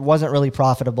 It wasn't really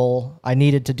profitable. I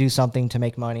needed to do something to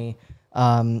make money.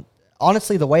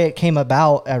 Honestly, the way it came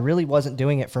about, I really wasn't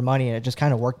doing it for money, and it just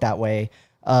kind of worked that way.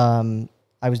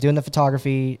 I was doing the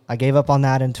photography. I gave up on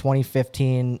that in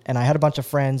 2015, and I had a bunch of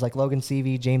friends like Logan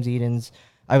Seavey, James Edens.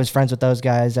 I was friends with those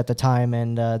guys at the time,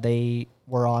 and they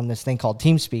were on this thing called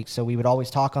TeamSpeak, so we would always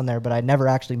talk on there, but I never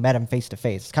actually met them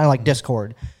face-to-face. It's kind of like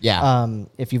Discord,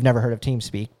 if you've never heard of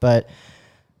TeamSpeak. But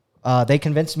they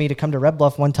convinced me to come to Red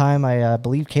Bluff one time. I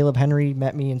believe Caleb Henry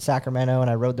met me in Sacramento, and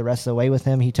I rode the rest of the way with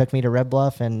him. He took me to Red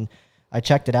Bluff, and I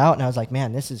checked it out, and I was like,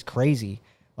 man, this is crazy.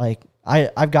 Like,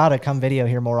 I've got to come video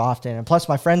here more often. And plus,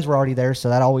 my friends were already there, so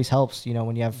that always helps, you know,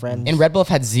 when you have friends. And Red Bluff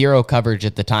had zero coverage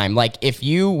at the time. Like, if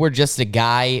you were just a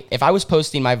guy, if I was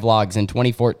posting my vlogs in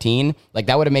 2014, like,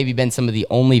 that would have maybe been some of the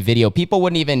only video. People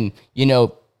wouldn't even, you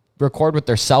know, record with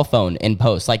their cell phone and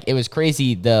post. Like, it was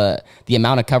crazy the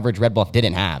amount of coverage Red Bluff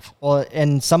didn't have. Well,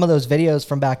 and some of those videos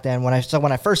from back then, when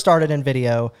I first started in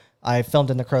video, I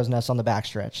filmed in the Crow's Nest on the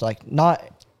backstretch. Like,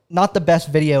 not the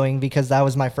best videoing because that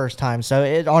was my first time. So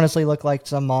it honestly looked like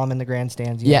some mom in the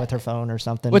grandstands, you know, with her phone or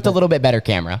something. With a little bit better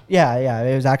camera. Yeah.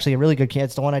 It was actually a really good camera.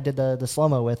 It's the one I did the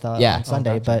slow-mo with on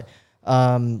Sunday. But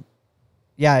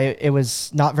it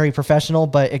was not very professional,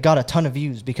 but it got a ton of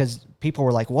views because people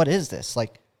were like, what is this?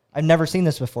 Like, I've never seen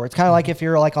this before. It's kind of like if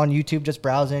you're like on YouTube just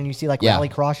browsing and you see like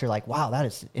Rallycross, you're like, wow, that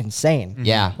is insane.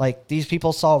 Yeah. Like these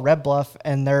people saw Red Bluff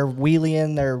and they're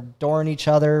wheeling, they're dooring each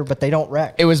other, but they don't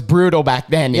wreck. It was brutal back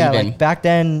then. Yeah, like back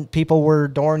then people were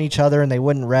dooring each other and they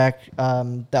wouldn't wreck.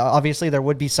 Obviously there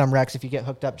would be some wrecks if you get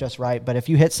hooked up just right, but if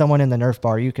you hit someone in the Nerf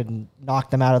bar, you could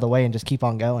knock them out of the way and just keep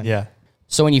on going. Yeah.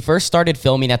 So when you first started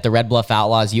filming at the Red Bluff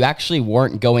Outlaws, you actually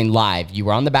weren't going live. You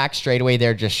were on the back straightaway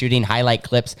there just shooting highlight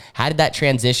clips. How did that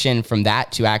transition from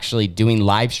that to actually doing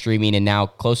live streaming and now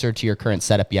closer to your current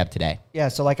setup you have today? Yeah,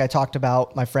 so like I talked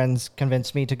about, my friends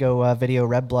convinced me to go video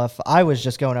Red Bluff. I was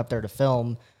just going up there to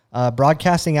film.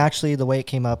 Broadcasting, actually, the way it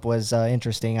came up was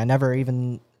interesting. I never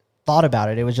even thought about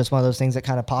it. It was just one of those things that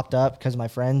kind of popped up because of my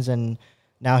friends, and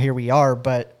now here we are.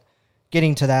 But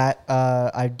getting to that,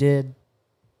 I did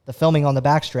the filming on the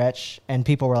backstretch, and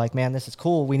people were like, man, this is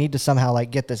cool. We need to somehow like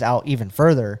get this out even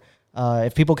further.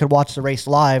 if people could watch the race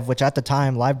live, which at the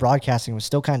time live broadcasting was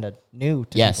still kind of new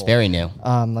to yes, people. Very new.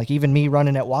 Like even me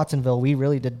running at Watsonville,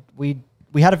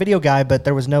 we had a video guy, but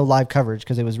there was no live coverage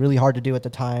because it was really hard to do at the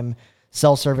time.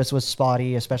 Cell service was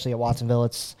spotty, especially at Watsonville.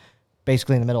 It's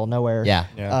basically in the middle of nowhere.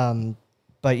 Yeah.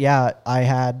 But yeah, I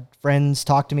had friends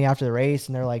talk to me after the race,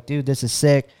 and they're like, dude, this is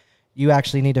sick. You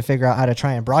actually need to figure out how to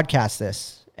try and broadcast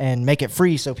this and make it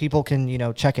free so people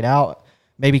can, check it out,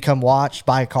 maybe come watch,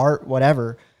 buy a cart,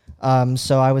 whatever.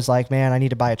 So I was like, man, I need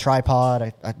to buy a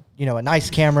tripod, a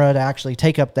nice camera to actually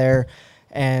take up there.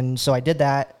 And so I did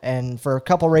that. And for a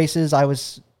couple races, I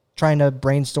was trying to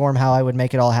brainstorm how I would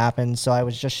make it all happen. So I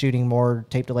was just shooting more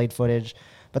tape delayed footage.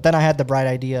 But then I had the bright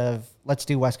idea of let's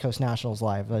do West Coast Nationals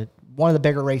live. One of the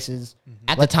bigger races.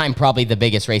 At the time, probably the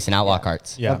biggest race in outlaw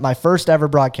carts. Yeah. My first ever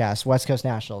broadcast, West Coast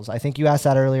Nationals. I think you asked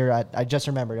that earlier. I just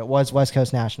remembered. It was West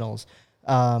Coast Nationals.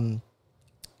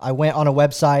 I went on a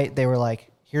website. They were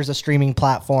like, here's a streaming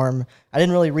platform. I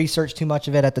didn't really research too much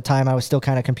of it at the time. I was still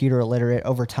kind of computer illiterate.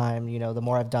 Over time, the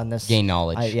more I've done this. Gain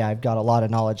knowledge. I've got a lot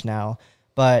of knowledge now.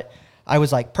 But I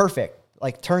was like, perfect.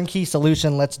 Like turnkey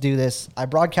solution, let's do this. I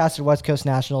broadcasted West Coast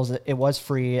Nationals. It was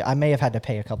free. I may have had to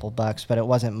pay a couple bucks, but it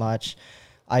wasn't much.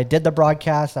 I did the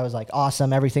broadcast. I was like,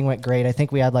 awesome. Everything went great. I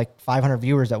think we had like 500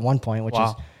 viewers at one point, which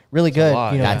is really good,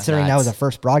 considering that was the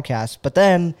first broadcast. But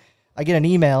then I get an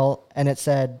email and it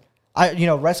said,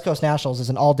 West Coast Nationals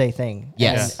is an all-day thing.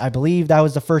 Yes. And I believe that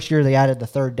was the first year they added the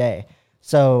third day.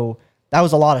 So that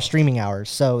was a lot of streaming hours.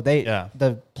 So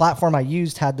the platform I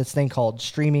used had this thing called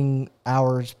streaming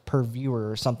hours per viewer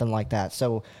or something like that.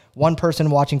 So one person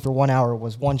watching for 1 hour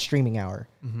was one streaming hour.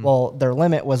 Mm-hmm. Well, their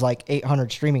limit was like 800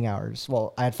 streaming hours.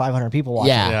 Well, I had 500 people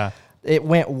watching. Yeah. It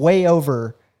went way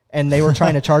over, and they were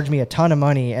trying to charge me a ton of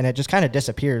money, and it just kind of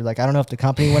disappeared. Like, I don't know if the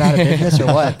company went out of business or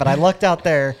what, but I lucked out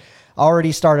there,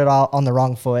 already started out on the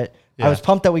wrong foot. I was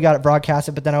pumped that we got it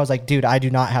broadcasted, but then I was like, dude, I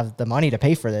do not have the money to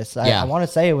pay for this. I want to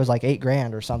say it was like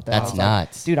 $8,000 or something. That's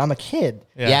nuts. Like, dude, I'm a kid.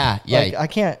 Yeah. Like, I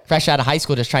can't. Fresh out of high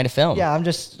school, just trying to film. Yeah, I'm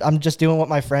just doing what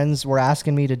my friends were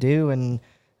asking me to do, and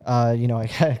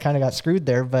I kind of got screwed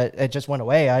there, but it just went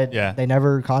away. They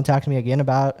never contacted me again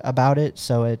about it,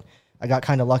 so I got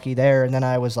kind of lucky there, and then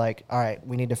I was like, all right,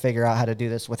 we need to figure out how to do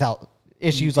this without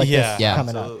issues like this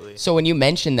coming absolutely. up. So when you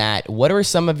mentioned that, what are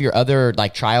some of your other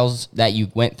like trials that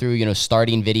you went through,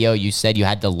 starting video? You said you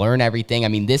had to learn everything. I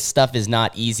mean, this stuff is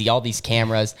not easy. All these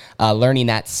cameras, learning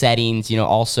that settings,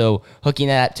 also hooking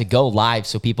that to go live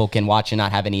so people can watch and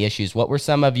not have any issues. What were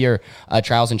some of your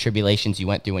trials and tribulations you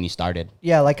went through when you started?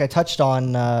 Yeah, like I touched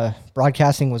on,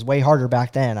 broadcasting was way harder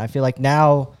back then. I feel like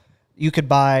now you could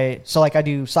buy, so like I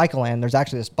do CycleLand, there's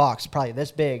actually this box, probably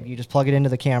this big. You just plug it into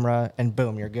the camera and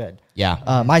boom, you're good.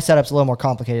 Yeah. My setup's a little more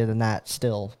complicated than that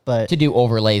still, but to do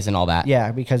overlays and all that.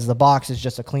 Yeah, because the box is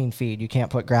just a clean feed. You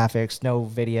can't put graphics, no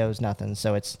videos, nothing.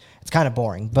 So it's kind of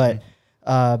boring. But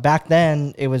back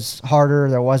then it was harder.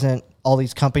 There wasn't all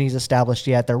these companies established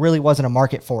yet. There really wasn't a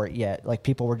market for it yet. Like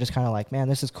people were just kind of like, man,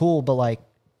 this is cool, but like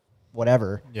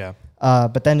whatever. Yeah.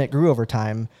 But then it grew over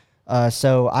time.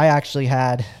 So I actually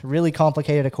had really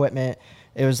complicated equipment.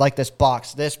 It was like this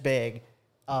box this big.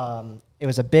 It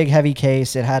was a big, heavy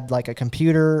case. It had like a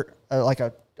computer, like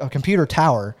a computer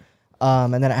tower.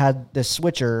 And then it had this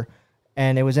switcher,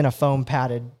 and it was in a foam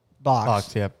padded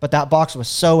box. But that box was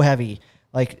so heavy.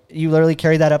 Like you literally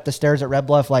carried that up the stairs at Red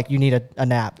Bluff like you need a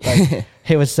nap. Like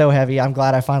it was so heavy. I'm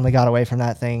glad I finally got away from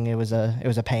that thing. It was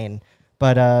a pain.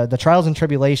 But the trials and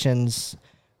tribulations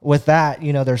with that,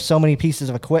 there's so many pieces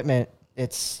of equipment,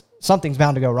 something's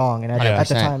bound to go wrong. And at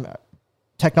the time,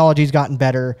 technology's gotten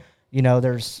better.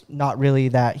 There's not really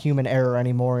that human error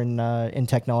anymore in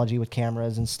technology with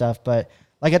cameras and stuff. But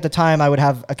like at the time, I would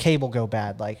have a cable go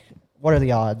bad. Like, what are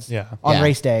the odds on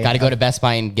race day? Got to go to Best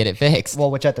Buy and get it fixed.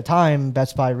 Well, which at the time,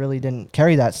 Best Buy really didn't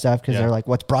carry that stuff because they're like,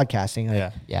 what's broadcasting?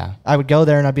 Like, yeah. I would go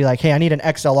there and I'd be like, hey, I need an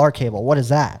XLR cable. What is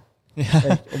that?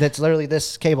 That's literally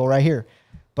this cable right here.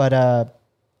 But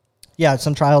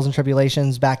some trials and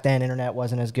tribulations. Back then, internet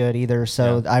wasn't as good either.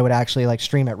 So I would actually like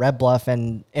stream at Red Bluff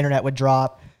and internet would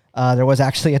drop. There was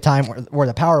actually a time where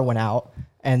the power went out.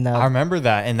 And I remember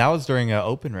that. And that was during an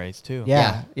open race too.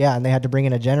 Yeah. And they had to bring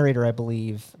in a generator, I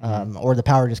believe, or the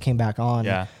power just came back on.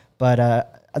 Yeah.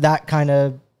 But that kind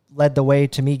of led the way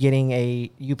to me getting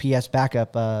a UPS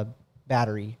backup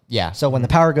battery. Yeah. So when the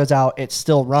power goes out, it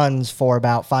still runs for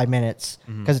about 5 minutes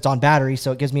because it's on battery.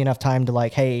 So it gives me enough time to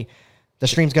like, hey, the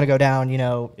stream's going to go down,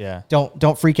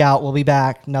 don't freak out. We'll be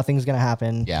back. Nothing's going to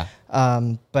happen. Yeah.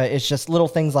 But it's just little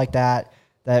things like that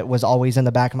was always in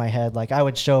the back of my head. Like I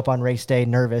would show up on race day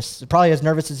nervous, probably as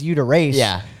nervous as you to race.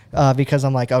 Yeah. Because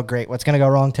I'm like, oh great, what's going to go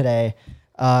wrong today?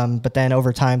 But then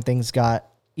over time things got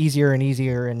easier and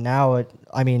easier. And now,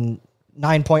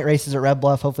 9-point races at Red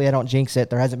Bluff. Hopefully I don't jinx it.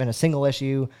 There hasn't been a single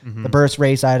issue. The Burris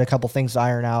race, I had a couple things to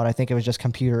iron out. I think it was just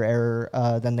computer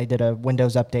error. Then they did a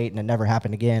Windows update and it never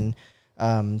happened again.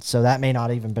 So that may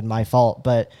not even been my fault,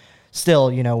 but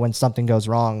still, when something goes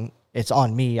wrong, it's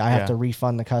on me. I have to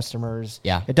refund the customers.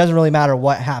 Yeah. It doesn't really matter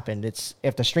what happened. It's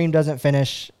if the stream doesn't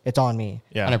finish, it's on me.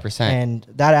 Yeah. 100%. And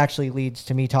that actually leads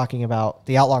to me talking about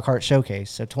the Outlaw Kart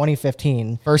Showcase. So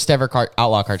 2015. First ever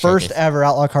Outlaw Kart Showcase. First ever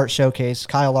Outlaw Kart Showcase.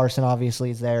 Kyle Larson obviously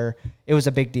is there. It was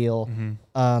a big deal.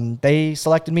 They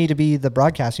selected me to be the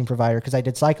broadcasting provider because I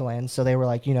did Cycleland. So they were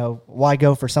like, why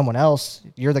go for someone else?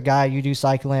 You're the guy, you do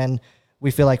Cycleland.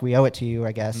 We feel like we owe it to you,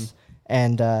 I guess.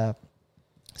 And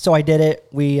so I did it.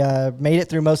 We made it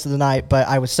through most of the night, but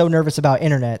I was so nervous about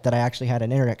internet that I actually had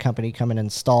an internet company come and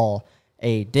install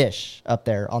a dish up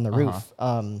there on the roof.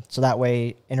 So that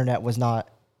way internet was not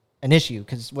an issue,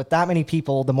 because with that many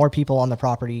people, the more people on the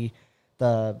property,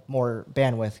 the more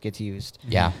bandwidth gets used.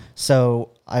 Yeah.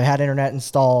 So I had internet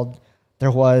installed.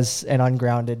 There was an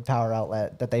ungrounded power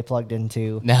outlet that they plugged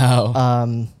into.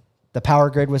 No. The power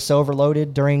grid was so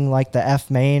overloaded during like the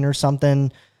F main or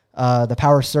something. The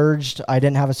power surged. I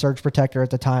didn't have a surge protector at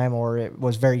the time, or it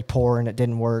was very poor and it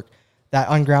didn't work. That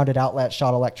ungrounded outlet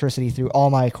shot electricity through all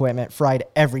my equipment, fried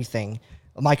everything.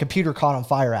 My computer caught on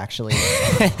fire, actually.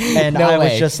 And I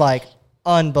was just like,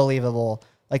 unbelievable.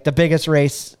 Like the biggest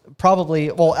race, probably,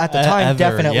 well, at the time,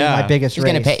 definitely my biggest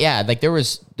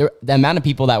race. The amount of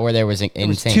people that were there was insane. It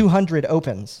was 200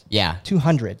 opens. Yeah.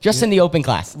 200. Just in the open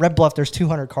class. Red Bluff, there's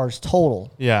 200 cars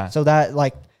total. Yeah. So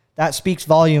that speaks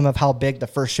volume of how big the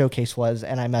first showcase was,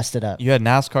 and I messed it up. You had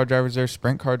NASCAR drivers there,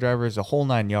 sprint car drivers, a whole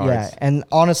 9 yards. Yeah, and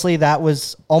honestly, that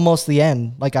was almost the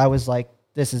end. Like, I was like,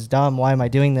 this is dumb. Why am I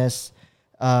doing this?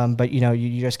 But,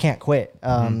 you just can't quit.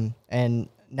 And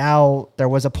now there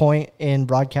was a point in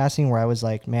broadcasting where I was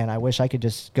like, man, I wish I could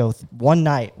just go one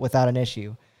night without an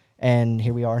issue. And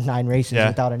here we are, 9 races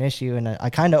without an issue. And I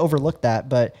kind of overlooked that.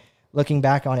 But looking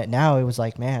back on it now, it was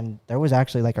like, man, there was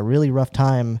actually like a really rough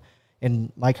time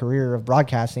in my career of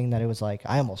broadcasting that it was like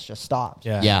I almost just stopped.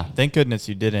 Yeah. Thank goodness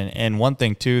you didn't. And one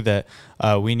thing too that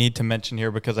we need to mention here,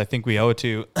 because I think we owe it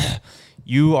to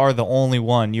you, are the only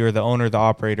one. You're the owner, the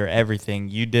operator, everything.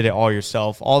 You did it all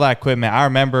yourself. All that equipment. I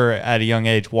remember at a young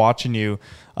age watching you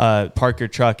park your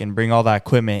truck and bring all that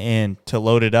equipment in to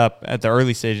load it up at the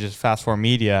early stages of Fast Four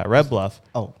Media at Red Bluff.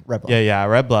 Oh, Red Bluff. Yeah,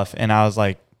 Red Bluff. And I was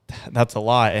like, that's a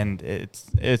lot, and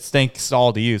it's thanks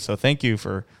all to you. So thank you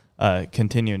for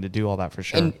continuing to do all that for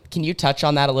sure. And can you touch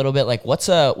on that a little bit? Like, what's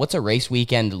a race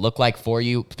weekend look like for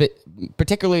you?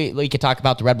 Particularly, you could talk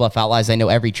about the Red Bluff Outlaws. I know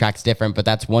every track's different, but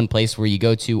that's one place where you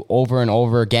go to over and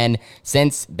over again.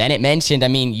 Since Bennett mentioned,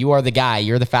 you are the guy.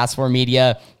 You're the Fast Four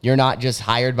Media. You're not just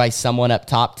hired by someone up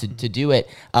top to do it.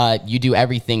 You do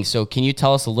everything. So can you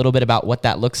tell us a little bit about what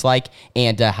that looks like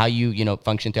and how you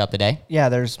function throughout the day? Yeah,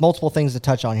 there's multiple things to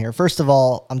touch on here. First of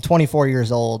all, I'm 24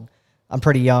 years old. I'm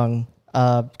pretty young.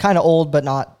 Kind of old, but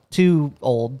not too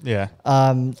old. Yeah.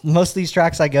 Most of these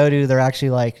tracks I go to, they're actually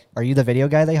like, are you the video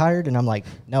guy they hired? And I'm like,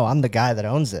 no, I'm the guy that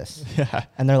owns this. Yeah.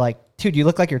 And they're like, dude, you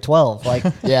look like you're 12. Like,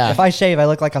 yeah. If I shave, I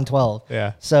look like I'm 12.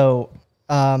 Yeah. So,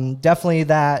 definitely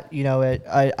that,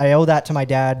 I owe that to my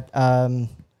dad.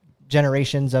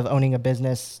 Generations of owning a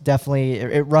business. Definitely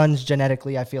it runs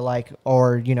genetically, I feel like,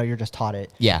 or, you're just taught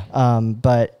it. Yeah.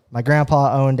 But my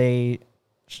grandpa owned a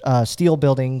steel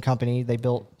building company. They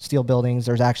built steel buildings.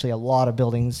 There's actually a lot of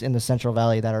buildings in the Central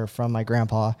Valley that are from my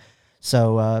grandpa.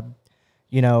 So,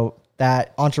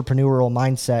 that entrepreneurial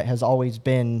mindset has always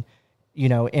been,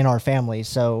 in our family.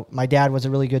 So my dad was a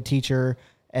really good teacher,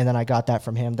 and then I got that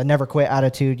from him. The never quit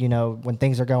attitude, when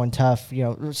things are going tough,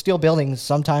 steel buildings,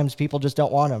 sometimes people just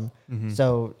don't want them. Mm-hmm.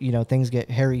 So, things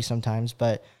get hairy sometimes,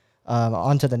 but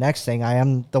on to the next thing. I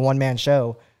am the one-man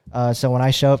show. So when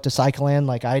I show up to Cycleland,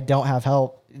 like, I don't have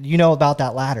help. About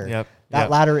that ladder. Yep. That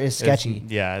ladder is sketchy.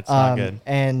 It's not good.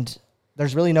 And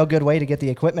there's really no good way to get the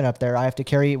equipment up there. I have to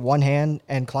carry one hand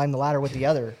and climb the ladder with the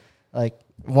other. Like,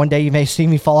 one day you may see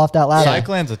me fall off that ladder.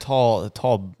 Cycleland's a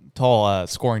tall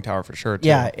scoring tower for sure, too.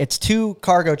 Yeah, it's 2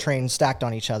 cargo trains stacked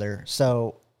on each other.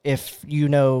 So if you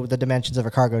know the dimensions of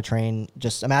a cargo train,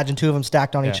 just imagine 2 of them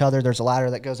stacked on each other. There's a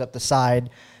ladder that goes up the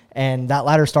side, and that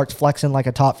ladder starts flexing like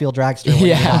a top field dragster when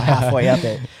you're about halfway up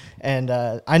it. And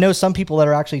I know some people that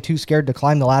are actually too scared to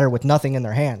climb the ladder with nothing in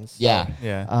their hands. Yeah.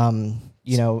 Yeah.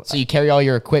 So you carry all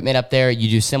your equipment up there. You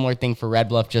do similar thing for Red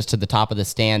Bluff, just to the top of the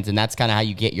stands, and that's kind of how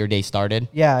you get your day started.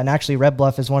 Yeah, and actually Red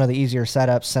Bluff is one of the easier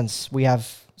setups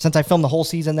since I filmed the whole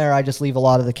season there. I just leave a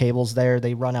lot of the cables there.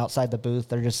 They run outside the booth.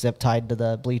 They're just zip tied to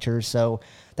the bleachers, so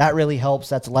that really helps.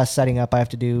 That's less setting up I have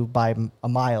to do by a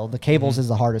mile. The cables is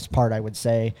the hardest part, I would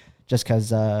say, just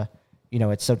because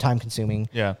it's so time consuming.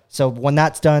 Yeah. So when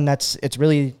that's done, it's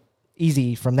really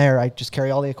easy from there. I just carry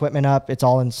all the equipment up. It's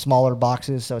all in smaller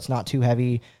boxes, so it's not too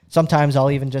heavy. Sometimes I'll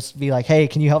even just be like, hey,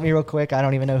 can you help me real quick? I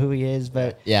don't even know who he is,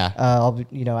 but I'll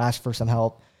ask for some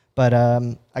help. But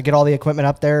I get all the equipment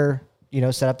up there,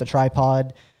 set up the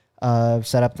tripod,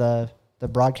 set up the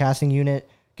broadcasting unit,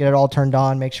 get it all turned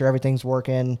on, make sure everything's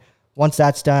working. Once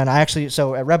that's done,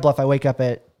 so at Red Bluff, I wake up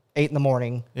at 8 in the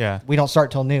morning. Yeah. We don't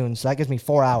start till noon, so that gives me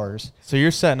 4 hours. So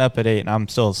you're setting up at 8 and I'm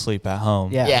still asleep at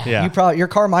home. Yeah. Your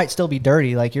car might still be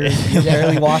dirty. Like you're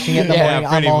barely washing it in the morning.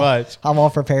 Pretty much. I'm all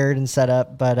prepared and set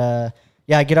up. But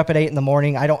I get up at 8 in the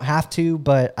morning. I don't have to,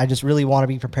 but I just really want to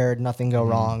be prepared, nothing go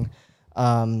wrong.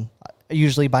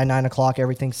 Usually by 9 o'clock,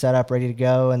 everything's set up, ready to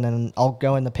go. And then I'll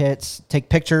go in the pits, take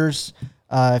pictures.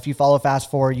 If you follow Fast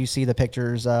Forward, you see the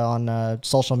pictures on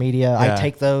social media. I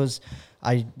take those.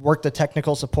 I work the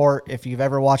technical support. If you've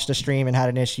ever watched a stream and had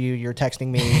an issue, you're texting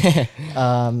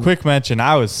me. Quick mention,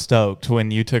 I was stoked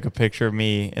when you took a picture of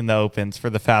me in the opens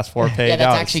for the Fast Forward page. Yeah,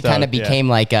 that's actually kind of became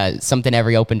like something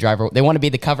every open driver. They want to be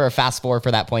the cover of Fast Forward for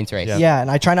that points race. Yeah,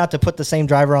 and I try not to put the same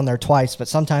driver on there twice, but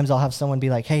sometimes I'll have someone be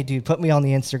like, hey, dude, put me on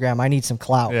the Instagram. I need some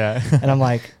clout. Yeah. And I'm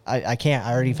like, I can't.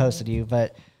 I already posted you.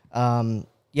 But I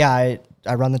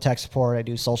run the tech support. I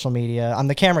do social media. I'm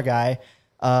the camera guy.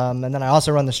 And then I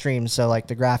also run the streams. So like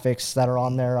the graphics that are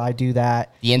on there, I do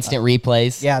that. The instant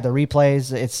replays. Yeah, the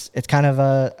replays. It's kind of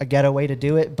a ghetto way to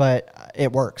do it, but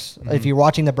it works. If you're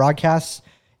watching the broadcasts,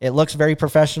 it looks very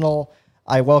professional.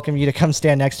 I welcome you to come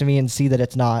stand next to me and see that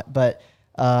it's not. But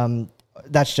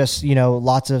that's just,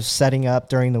 lots of setting up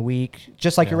during the week,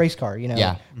 just like your race car,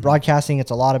 Broadcasting,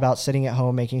 it's a lot about sitting at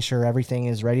home, making sure everything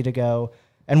is ready to go.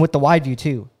 And with the wide view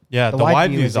too. Yeah, the wide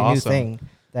view is awesome. New thing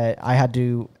that I had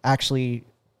to actually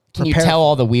Can you tell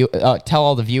all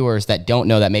the viewers that don't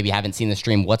know, that maybe haven't seen the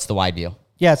stream, what's the wide view?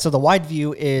 Yeah, so the wide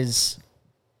view is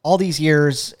all these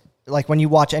years, like when you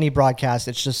watch any broadcast,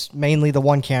 it's just mainly the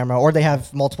one camera, or they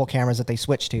have multiple cameras that they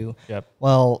switch to. Yep.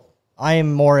 Well, I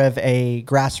am more of a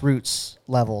grassroots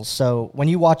level. So when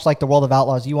you watch like the World of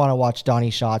Outlaws, you want to watch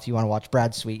Donnie Schatz, you want to watch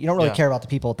Brad Sweet. You don't really care about the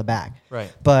people at the back.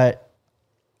 Right. But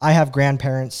I have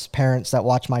grandparents, parents that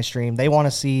watch my stream. They want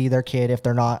to see their kid if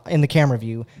they're not in the camera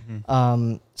view.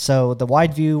 So the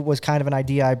wide view was kind of an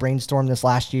idea I brainstormed this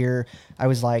last year. I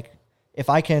was like,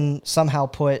 if I can somehow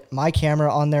put my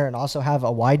camera on there and also have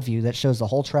a wide view that shows the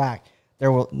whole track,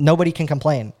 nobody can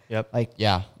complain. Yep. Like,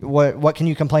 what can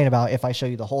you complain about if I show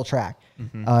you the whole track?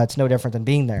 It's no different than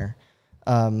being there,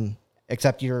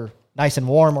 except you're nice and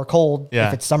warm or cold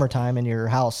if it's summertime in your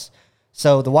house.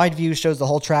 So the wide view shows the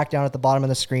whole track down at the bottom of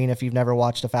the screen. If you've never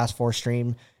watched a Fast Four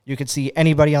stream, you could see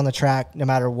anybody on the track, no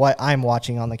matter what I'm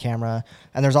watching on the camera.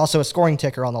 And there's also a scoring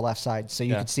ticker on the left side. So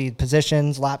you can see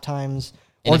positions, lap times,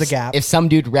 or the gap. If some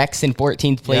dude wrecks in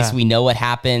 14th place, we know what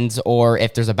happens. Or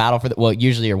if there's a battle for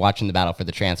usually you're watching the battle for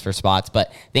the transfer spots,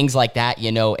 but things like that,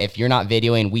 if you're not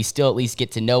videoing, we still at least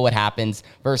get to know what happens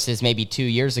versus maybe 2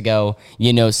 years ago,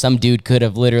 some dude could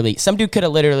have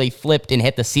literally flipped and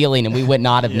hit the ceiling and we would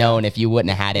not have known if you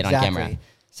wouldn't have had it on camera.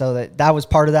 So that was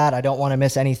part of that. I don't want to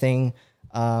miss anything.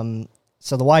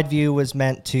 So the wide view was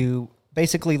meant to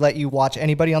basically let you watch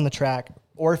anybody on the track.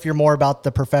 Or if you're more about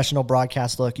the professional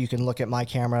broadcast look, you can look at my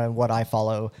camera and what I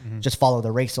follow. Just follow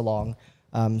the race along.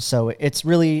 So it's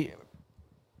really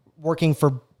working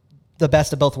for the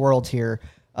best of both worlds here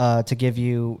to give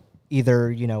you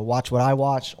either, watch what I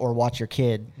watch or watch your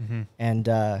kid. And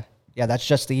that's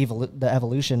just the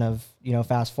evolution of,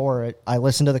 Fast Forward. I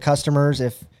listen to the customers.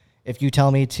 If you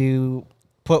tell me to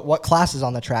put what classes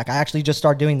on the track, I actually just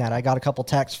started doing that. I got a couple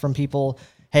texts from people.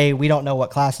 Hey, we don't know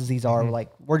what classes these are.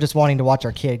 We're just wanting to watch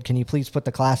our kid. Can you please put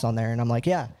the class on there? And I'm like,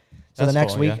 yeah. So the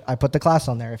next week, I put the class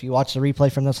on there. If you watch the replay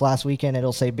from this last weekend,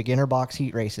 it'll say beginner box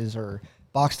heat races or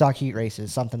box stock heat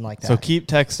races, something like that. So keep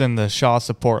texting the Shaw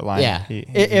support line. Yeah.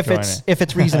 If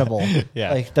it's reasonable.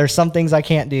 Like there's some things I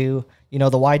can't do.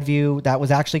 The wide view, that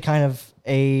was actually kind of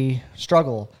a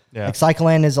struggle. Yeah. Like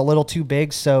Cycleland is a little too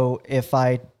big. So if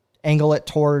I angle it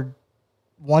toward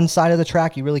one side of the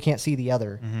track, you really can't see the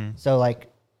other. So like,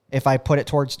 if I put it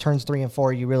towards turns 3 and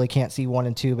 4, you really can't see 1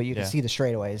 and 2, but you can see the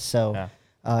straightaways. So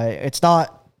it's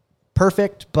not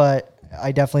perfect, but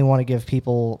I definitely want to give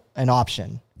people an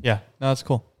option. Yeah, no, that's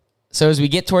cool. So as we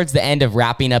get towards the end of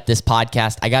wrapping up this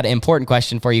podcast, I got an important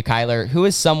question for you, Kyler. Who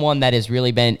is someone that has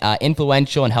really been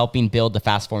influential in helping build the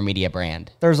Fast 4 Media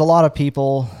brand? There's a lot of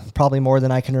people, probably more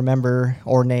than I can remember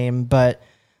or name, but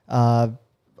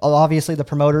obviously the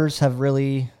promoters have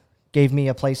really gave me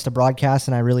a place to broadcast,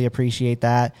 and I really appreciate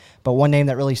that. But one name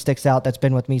that really sticks out that's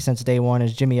been with me since day one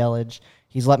is Jimmy Elledge.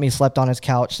 He's let me slept on his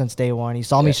couch since day one. He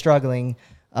saw me struggling,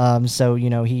 so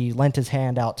he lent his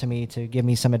hand out to me to give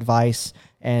me some advice.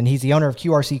 And he's the owner of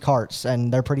QRC Karts,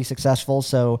 and they're pretty successful.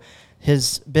 So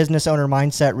his business owner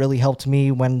mindset really helped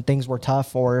me when things were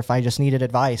tough or if I just needed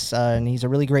advice. And he's a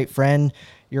really great friend.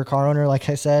 You're a car owner, like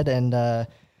I said. And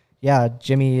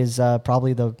Jimmy is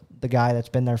probably the guy that's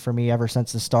been there for me ever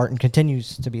since the start and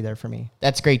continues to be there for me.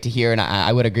 That's great to hear, and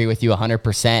I would agree with you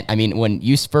 100%. I mean, when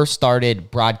you first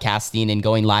started broadcasting and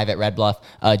going live at Red Bluff,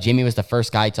 Jimmy was the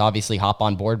first guy to obviously hop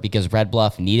on board because Red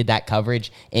Bluff needed that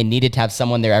coverage and needed to have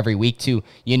someone there every week to,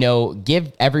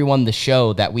 give everyone the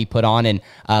show that we put on. And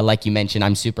like you mentioned,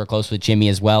 I'm super close with Jimmy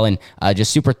as well, and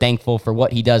just super thankful for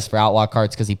what he does for Outlaw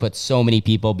Karts because he puts so many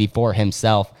people before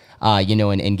himself.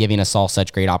 And giving us all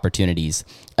such great opportunities.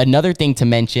 Another thing to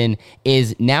mention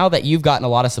is now that you've gotten a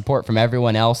lot of support from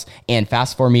everyone else and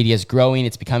Fast 4 Media is growing,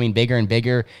 it's becoming bigger and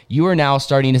bigger, you are now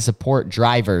starting to support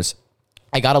drivers.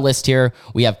 I got a list here.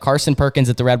 We have Carson Perkins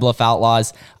at the Red Bluff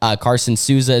Outlaws, Carson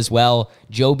Souza as well,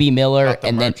 Joe B. Miller,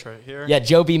 and then right here.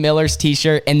 Joe B. Miller's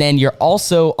t-shirt, and then you're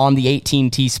also on the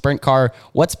 18T Sprint car.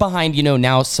 What's behind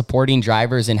now supporting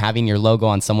drivers and having your logo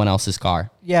on someone else's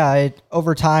car? Yeah,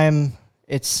 over time,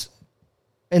 it's.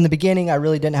 In the beginning, I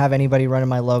really didn't have anybody running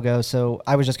my logo, so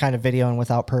I was just kind of videoing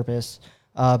without purpose.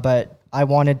 But I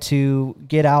wanted to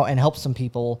get out and help some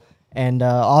people, and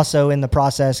also in the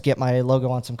process, get my logo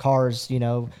on some cars.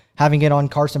 Having it on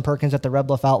Carson Perkins at the Red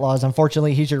Bluff Outlaws.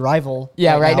 Unfortunately, he's your rival.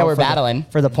 Yeah, right now we're battling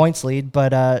for the points lead.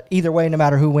 But either way, no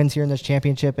matter who wins here in this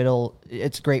championship,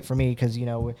 it's great for me because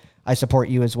I support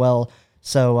you as well.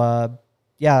 So.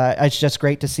 It's just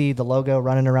great to see the logo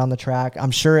running around the track. I'm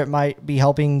sure it might be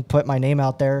helping put my name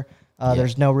out there.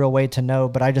 There's no real way to know,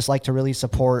 but I just like to really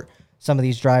support some of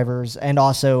these drivers, and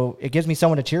also it gives me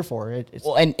someone to cheer for.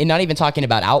 And not even talking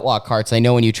about Outlaw Karts. I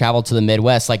know when you travel to the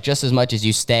Midwest, like just as much as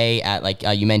you stay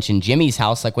at you mentioned Jimmy's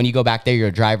house, like when you go back there, you're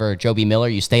a driver, Joe B. Miller,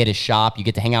 you stay at his shop, you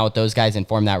get to hang out with those guys and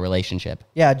form that relationship.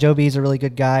 Yeah, Joe B's a really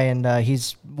good guy, and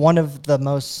he's one of the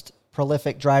most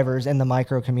prolific drivers in the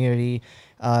micro community.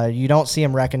 You don't see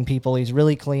him wrecking people. He's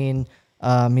really clean.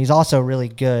 He's also really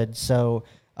good. So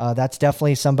that's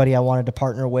definitely somebody I wanted to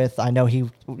partner with. I know he,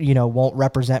 won't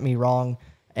represent me wrong.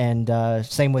 And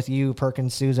same with you,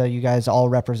 Perkins, Souza. You guys all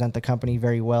represent the company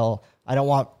very well. I don't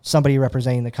want somebody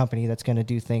representing the company that's going to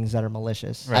do things that are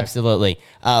malicious. Right. Absolutely.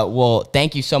 Well,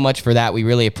 thank you so much for that. We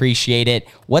really appreciate it.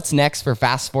 What's next for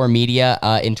Fast 4 Media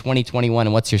in 2021,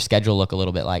 and what's your schedule look a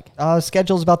little bit like?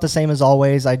 Schedule's about the same as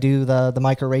always. I do the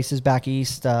micro races back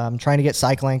east. I'm trying to get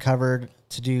Cycling covered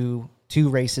to do 2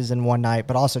 races in one night,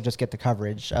 but also just get the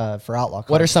coverage for Outlaw Karts.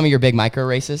 What are some of your big micro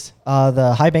races?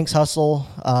 The High Banks Hustle.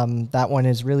 That one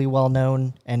is really well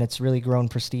known, and it's really grown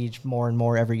prestige more and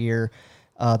more every year.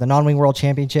 The Non-Wing World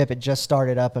Championship, it just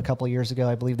started up a couple years ago.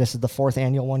 I believe this is the 4th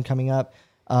annual one coming up.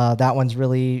 That one's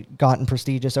really gotten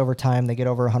prestigious over time. They get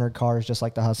over 100 cars, just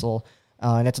like the Hustle.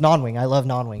 And it's non-wing. I love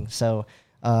non-wing. So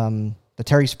the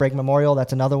Terry Sprague Memorial,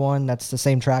 that's another one. That's the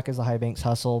same track as the High Banks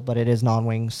Hustle, but it is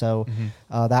non-wing. So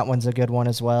that one's a good one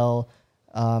as well.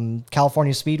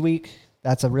 California Speed Week,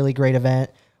 that's a really great event.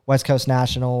 West Coast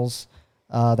Nationals,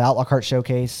 the Outlaw Kart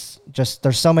Showcase. Just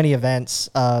there's so many events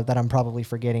that I'm probably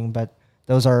forgetting, but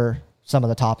those are some of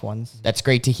the top ones. That's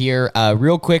great to hear.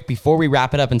 Real quick, before we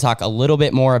wrap it up and talk a little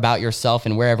bit more about yourself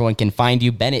and where everyone can find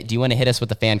you, Bennett, do you want to hit us with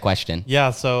the fan question?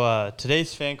 Yeah, so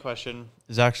today's fan question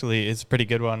is a pretty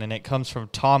good one, and it comes from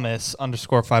Thomas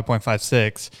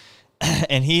 _5.56.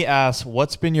 And he asks,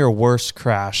 what's been your worst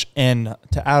crash? And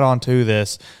to add on to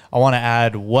this, I want to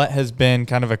add what has been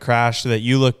kind of a crash that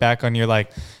you look back on, you're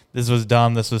like, this was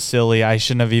dumb, this was silly, I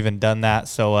shouldn't have even done that.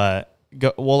 So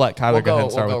we'll let Kyler go ahead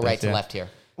and start with this. We'll go right to left here.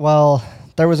 Well,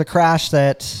 there was a crash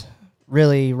that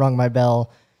really rung my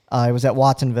bell. It was at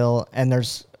Watsonville, and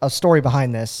there's a story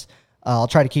behind this. I'll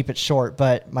try to keep it short,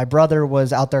 but my brother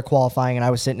was out there qualifying, and I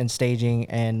was sitting in staging,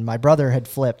 and my brother had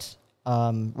flipped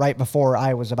right before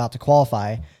I was about to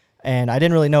qualify, and I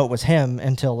didn't really know it was him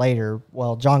until later.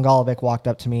 Well, John Golovic walked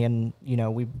up to me, and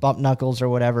we bumped knuckles or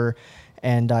whatever,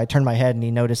 and I turned my head, and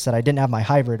he noticed that I didn't have my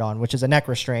hybrid on, which is a neck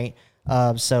restraint.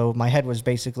 So my head was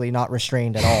basically not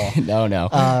restrained at all.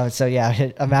 No. So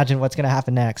yeah, imagine what's going to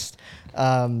happen next.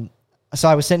 So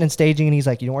I was sitting in staging, and he's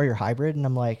like, you don't wear your hybrid? And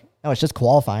I'm like, no, it's just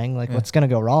qualifying. Like, what's going to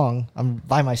go wrong? I'm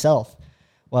by myself.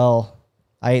 Well,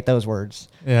 I ate those words.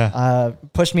 Yeah.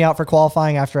 Pushed me out for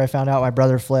qualifying after I found out my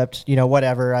brother flipped.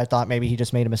 Whatever. I thought maybe he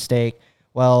just made a mistake.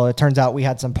 Well, it turns out we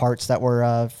had some parts that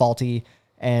were faulty,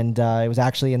 and it was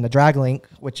actually in the drag link,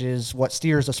 which is what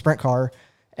steers a sprint car.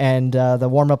 And the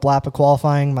warm-up lap of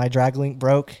qualifying, my drag link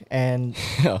broke, and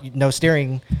no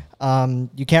steering.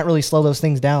 You can't really slow those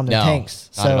things down. They're tanks.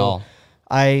 Not at all.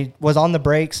 I was on the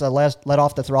brakes. I let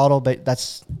off the throttle,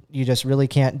 but you just really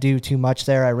can't do too much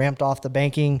there. I ramped off the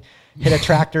banking, hit a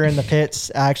tractor in the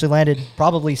pits. I actually landed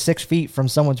probably 6 feet from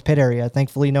someone's pit area.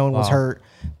 Thankfully, no one was hurt.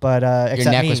 But your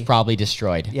neck was probably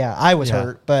destroyed. Yeah, I was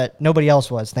hurt, but nobody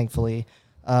else was, thankfully.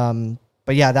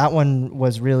 But yeah, that one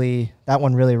really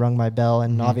rung my bell.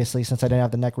 And obviously, since I didn't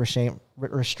have the neck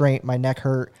restraint, my neck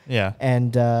hurt. Yeah.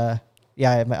 And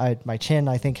my chin,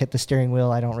 I think, hit the steering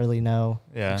wheel. I don't really know.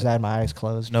 Yeah. Because I had my eyes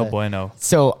closed. No bueno.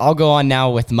 So I'll go on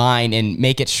now with mine and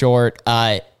make it short.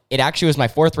 It actually was my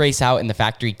 4th race out in the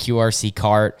factory QRC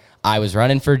kart. I was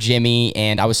running for Jimmy,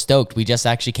 and I was stoked. We just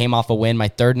actually came off a win. My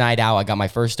 3rd night out, I got my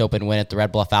first open win at the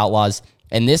Red Bluff Outlaws.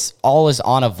 And this all is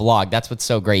on a vlog. That's what's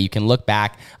so great. You can look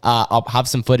back. I'll have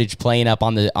some footage playing up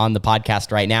on the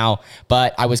podcast right now.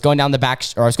 But I was going down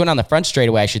the front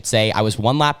straightaway, I should say. I was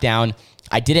 1 lap down.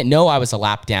 I didn't know I was a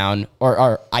lap down,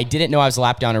 or I didn't know I was a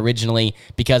lap down originally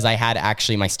because I had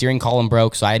actually my steering column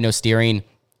broke, so I had no steering.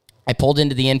 I pulled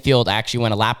into the infield. I actually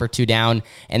went a lap or 2 down,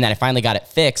 and then I finally got it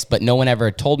fixed, but no one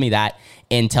ever told me that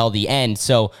until the end.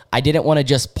 So I didn't want to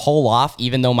just pull off,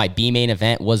 even though my B main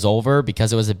event was over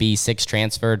because it was a B6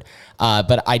 transferred.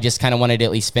 But I just kind of wanted to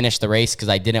at least finish the race because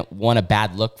I didn't want a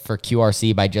bad look for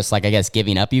QRC by just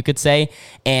giving up, you could say.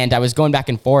 And I was going back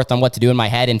and forth on what to do in my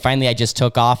head. And finally I just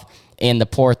took off in the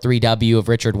poor 3W of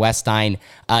Richard Weststein.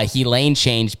 He lane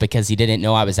changed because he didn't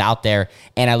know I was out there,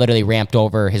 and I literally ramped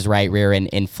over his right rear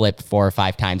and flipped 4 or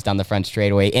 5 times down the front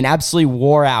straightaway and absolutely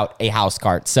wore out a house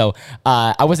cart. So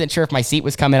I wasn't sure if my seat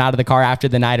was coming out of the car after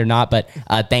the night or not, but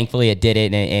thankfully it did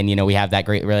it, and we have that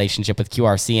great relationship with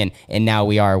QRC, and now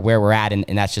we are where we're at, and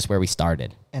that's just where we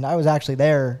started. And I was actually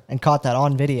there and caught that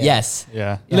on video. Yes.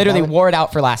 Yeah. Literally wore it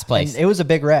out for last place. It was a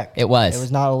big wreck. It was. It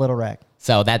was not a little wreck.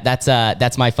 So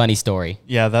that's my funny story.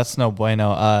 Yeah, that's no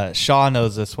bueno. Shaw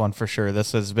knows this one for sure.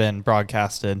 This has been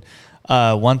broadcasted.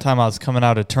 One time I was coming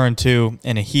out of turn 2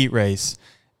 in a heat race,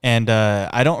 and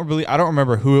I don't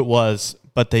remember who it was,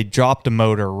 but they dropped a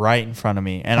motor right in front of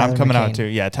me, and I'm coming out too.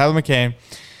 Yeah, Tyler McCain.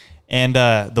 And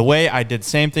the way I did,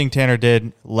 same thing Tanner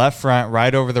did, left front,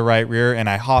 right over the right rear, and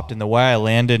I hopped, and the way I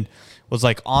landed was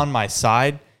on my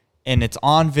side. And it's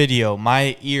on video.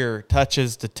 My ear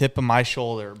touches the tip of my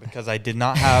shoulder because I did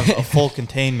not have a full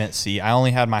containment seat. I only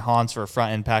had my Hans for a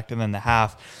front impact and then the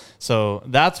half. So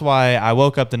that's why I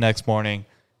woke up the next morning,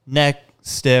 neck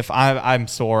stiff. I'm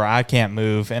sore. I can't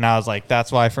move. And I was like,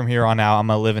 that's why from here on out, I'm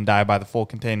going to live and die by the full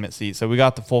containment seat. So we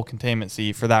got the full containment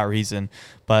seat for that reason.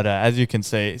 But as you can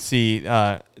see,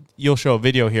 you'll show a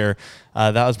video here.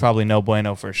 That was probably no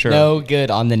bueno for sure. No good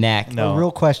on the neck. No.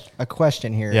 A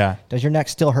question here. Yeah. Does your neck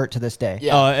still hurt to this day?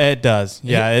 Yeah. Oh, it does.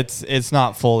 Yeah, it's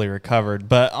not fully recovered.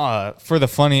 But for the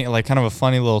funny, kind of a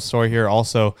funny little story here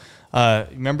also,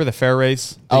 remember the fair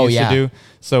race they used to do?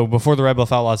 So before the Red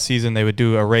Bluff Outlaws season, they would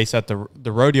do a race at the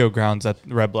rodeo grounds at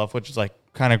Red Bluff, which is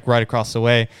kind of right across the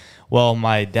way. Well,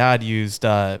 my dad used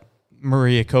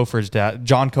Maria Kofer's dad,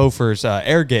 John Kofer's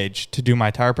air gauge to do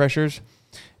my tire pressures.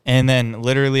 And then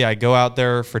literally I go out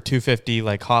there for 250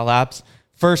 hot laps.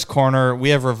 First corner, we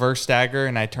have reverse stagger,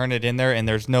 and I turn it in there, and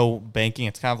there's no banking.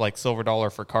 It's kind of like silver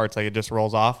dollar for carts, it just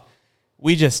rolls off.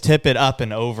 We just tip it up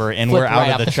and over, and we're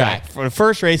out of the track. For the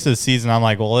first race of the season, I'm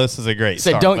like, well, this is a great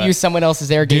start. So don't use someone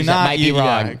else's air gauge that might be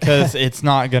wrong. Because it's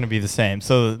not going to be the same.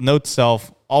 So note to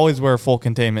self, always wear full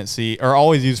containment seat, or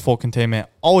always use full containment.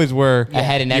 Always wear your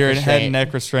head and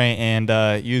neck restraint,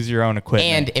 and use your own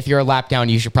equipment. And if you're a lap down,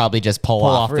 you should probably just pull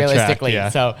off realistically.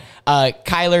 Track, yeah. So,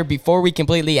 Kyler, before we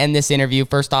completely end this interview,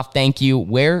 first off, thank you.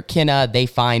 Where can they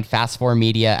find Fast 4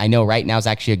 Media? I know right now is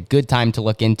actually a good time to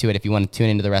look into it if you want to tune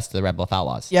into the rest of the Red Bluff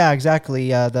Outlaws. Yeah, exactly.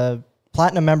 The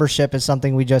Platinum membership is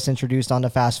something we just introduced onto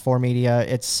Fast 4 Media.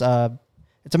 It's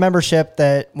a membership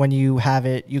that when you have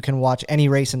it, you can watch any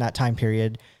race in that time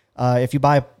period. If you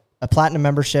buy a Platinum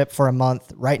membership for a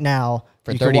month right now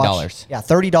for $30. Yeah,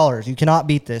 $30. You cannot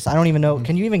beat this. I don't even know.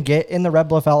 Can you even get in the Red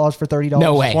Bluff Outlaws for $30?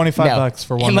 No way. $25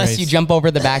 for one Unless race. You jump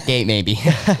over the back gate, maybe.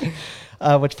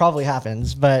 Which probably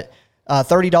happens. But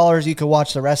 $30, you could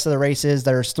watch the rest of the races.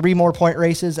 There's 3 more point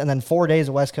races and then 4 days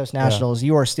of West Coast Nationals. Yeah.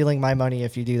 You are stealing my money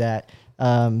if you do that.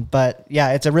 But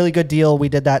yeah, it's a really good deal. We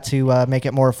did that to make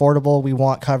it more affordable. We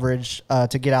want coverage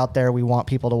to get out there. We want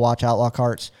people to watch Outlaw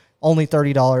Karts. Only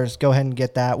 $30. Go ahead and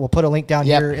get that. We'll put a link down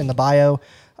here in the bio.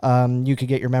 You could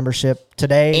get your membership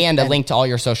today. And a link to all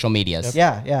your social medias.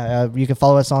 Yeah. You can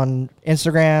follow us on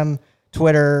Instagram,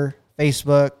 Twitter,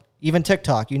 Facebook, even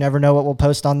TikTok. You never know what we'll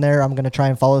post on there. I'm going to try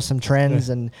and follow some trends,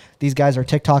 and these guys are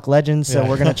TikTok legends, so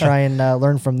we're going to try and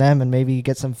learn from them and maybe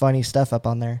get some funny stuff up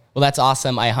on there. Well, that's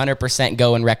awesome. I 100%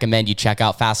 go and recommend you check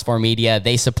out Fast Four Media.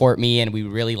 They support me, and we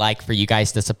really like for you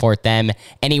guys to support them.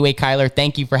 Anyway, Kyler,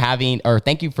 thank you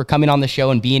for coming on the show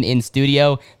and being in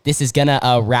studio. This is going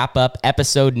to wrap up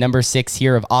episode number 6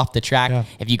 here of Off the Track. Yeah.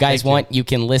 If you guys want, you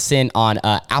can listen on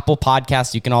Apple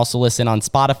Podcasts. You can also listen on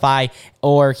Spotify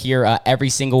or hear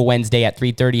every single Wednesday at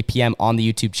 3:30 p.m. on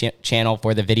the YouTube channel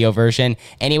for the video version.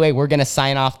 Anyway, we're going to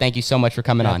sign off. Thank you so much for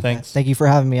coming on. Thanks. Thank you for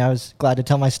having me. I was glad to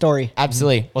tell my story.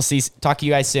 Absolutely. We'll talk to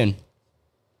you guys soon.